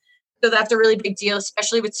 So that's a really big deal,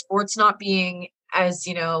 especially with sports not being as,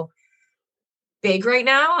 big right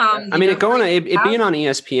now. It being on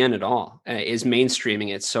ESPN at all is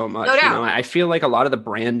mainstreaming it so much. No doubt. I feel like a lot of the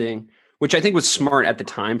branding, which I think was smart at the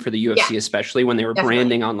time for the UFC, especially when they were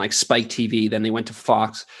branding on like Spike TV, then they went to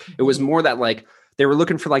Fox. It was more that like they were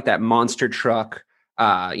looking for like that monster truck,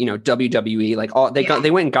 WWE, like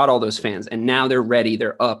they went and got all those fans, and now they're ready.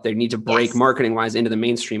 They're up. They need to break marketing wise into the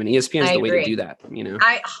mainstream, and ESPN is the way to do that.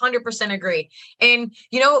 I 100% agree. And,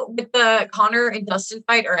 with the Connor and Dustin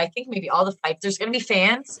fight, or I think maybe all the fights, there's going to be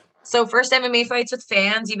fans. So first MMA fights with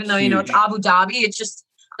fans, even though, it's Abu Dhabi, it's just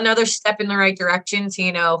another step in the right direction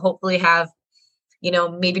to, hopefully have,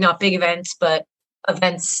 maybe not big events, but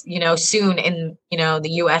events, soon in, the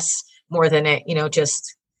US more than it,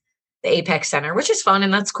 just the Apex Center, which is fun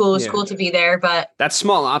and that's cool. It's cool to be there, but that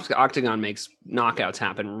small octagon makes knockouts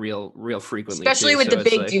happen real frequently, especially with the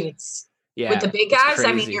big dudes. Yeah, with the big guys,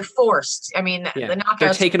 you're forced. The knockouts,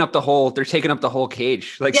 they're taking up the whole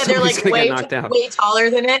cage. Like, they're like way taller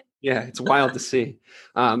than it. Yeah, it's wild to see.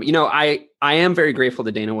 I am very grateful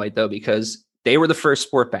to Dana White though, because they were the first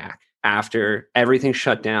sport back after everything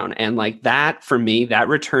shut down. And like that, for me, that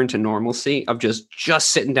return to normalcy of just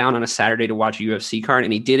sitting down on a Saturday to watch a UFC card.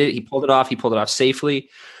 And he did it. He pulled it off safely.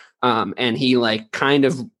 And he like kind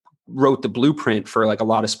of wrote the blueprint for like a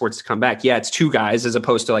lot of sports to come back. Yeah, it's two guys as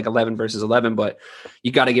opposed to like 11 versus 11, but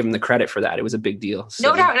you got to give him the credit for that. It was a big deal. So.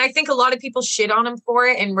 No doubt. And I think a lot of people shit on him for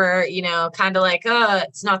it. And we're, kind of like,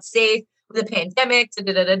 it's not safe with the pandemic.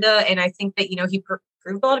 And I think that, he proved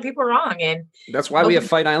a lot of people wrong. And that's why we have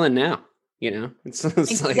Fight Island now. It's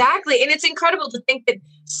exactly. And it's incredible to think that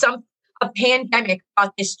a pandemic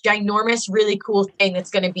brought this ginormous, really cool thing that's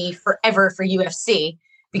going to be forever for UFC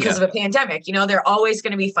because of a pandemic. There are always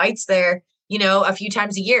going to be fights there, a few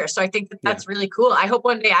times a year. So I think that's really cool. I hope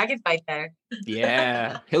one day I can fight there.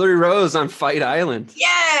 Yeah. Hilarie Rose on Fight Island. Yeah.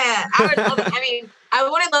 I would love it. I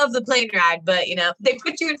wouldn't love the plane ride, but they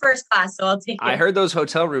put you in first class, so I'll take it. I heard those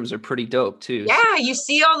hotel rooms are pretty dope too. Yeah, you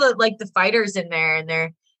see all the fighters in there, and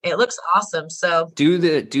they're It looks awesome. So do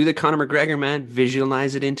the Conor McGregor, man.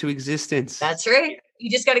 Visualize it into existence. That's right. You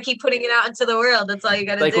just got to keep putting it out into the world. That's all you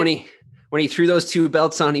got to do. Like when he threw those 2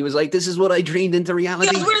 belts on, he was like, "This is what I dreamed into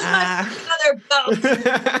reality." Yo, where's my other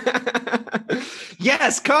belt?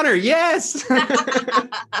 Yes, Conor. Yes.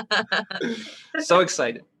 So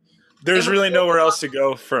excited. There's really nowhere else to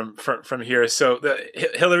go from here. So,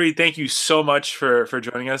 Hilarie, thank you so much for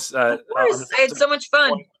joining us. Of course, I had so much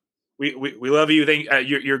fun. We love you.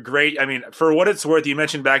 You're great. I mean, for what it's worth, you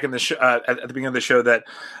mentioned back in the show, at the beginning of the show that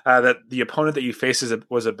the opponent that you faced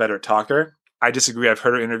was a better talker. I disagree. I've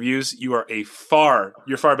heard her interviews. You're far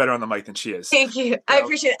better on the mic than she is. Thank you. I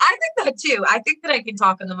appreciate it. I think that too. I think that I can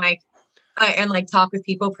talk on the mic and like talk with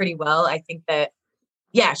people pretty well. I think that,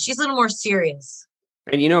 yeah, she's a little more serious.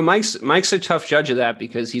 And Mike's a tough judge of that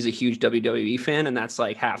because he's a huge WWE fan, and that's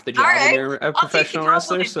like half the job when you're a professional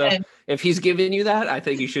wrestler. So if he's giving you that, I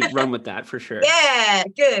think you should run with that for sure. Yeah,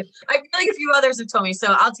 good. I feel like a few others have told me,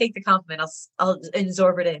 so I'll take the compliment. I'll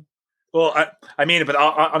absorb it in. Well, I mean it, but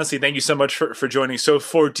honestly, thank you so much for joining. So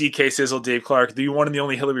for DK Sizzle, Dave Clark, the one and the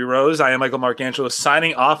only Hilarie Rose, I am Michael Marcangelo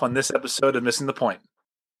signing off on this episode of Missing the Point.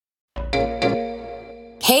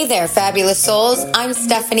 Hey there, fabulous souls. I'm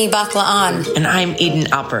Stephanie Baklaan. And I'm Eden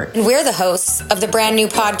Alpert. And we're the hosts of the brand new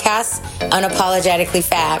podcast, Unapologetically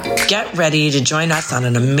Fab. Get ready to join us on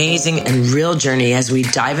an amazing and real journey as we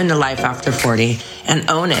dive into life after 40 and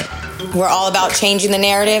own it. We're all about changing the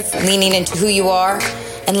narrative, leaning into who you are,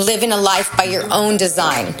 and living a life by your own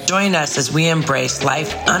design. Join us as we embrace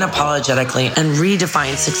life unapologetically and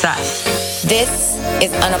redefine success. This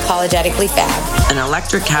is Unapologetically Fab, an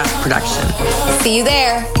Electric Cat production. See you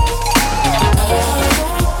there.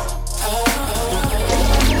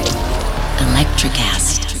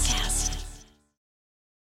 Electricast.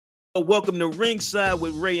 Welcome to Ringside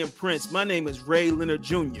with Ray and Prince. My name is Ray Leonard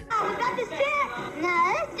Jr. Oh, got the set?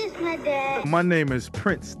 No, that's just my dad. My name is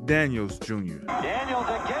Prince Daniels Jr. Daniels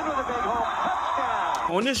again with a big home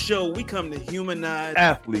touchdown. On this show, we come to humanize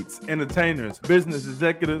athletes, entertainers, business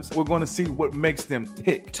executives. We're going to see what makes them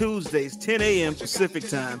tick. Tuesdays, 10 a.m. Pacific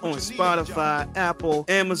time on Spotify, Apple,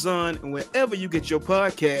 Amazon, and wherever you get your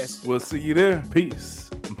podcasts. We'll see you there. Peace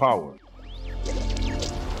and power.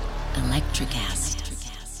 Electricast.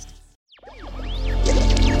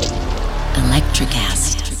 Electricast.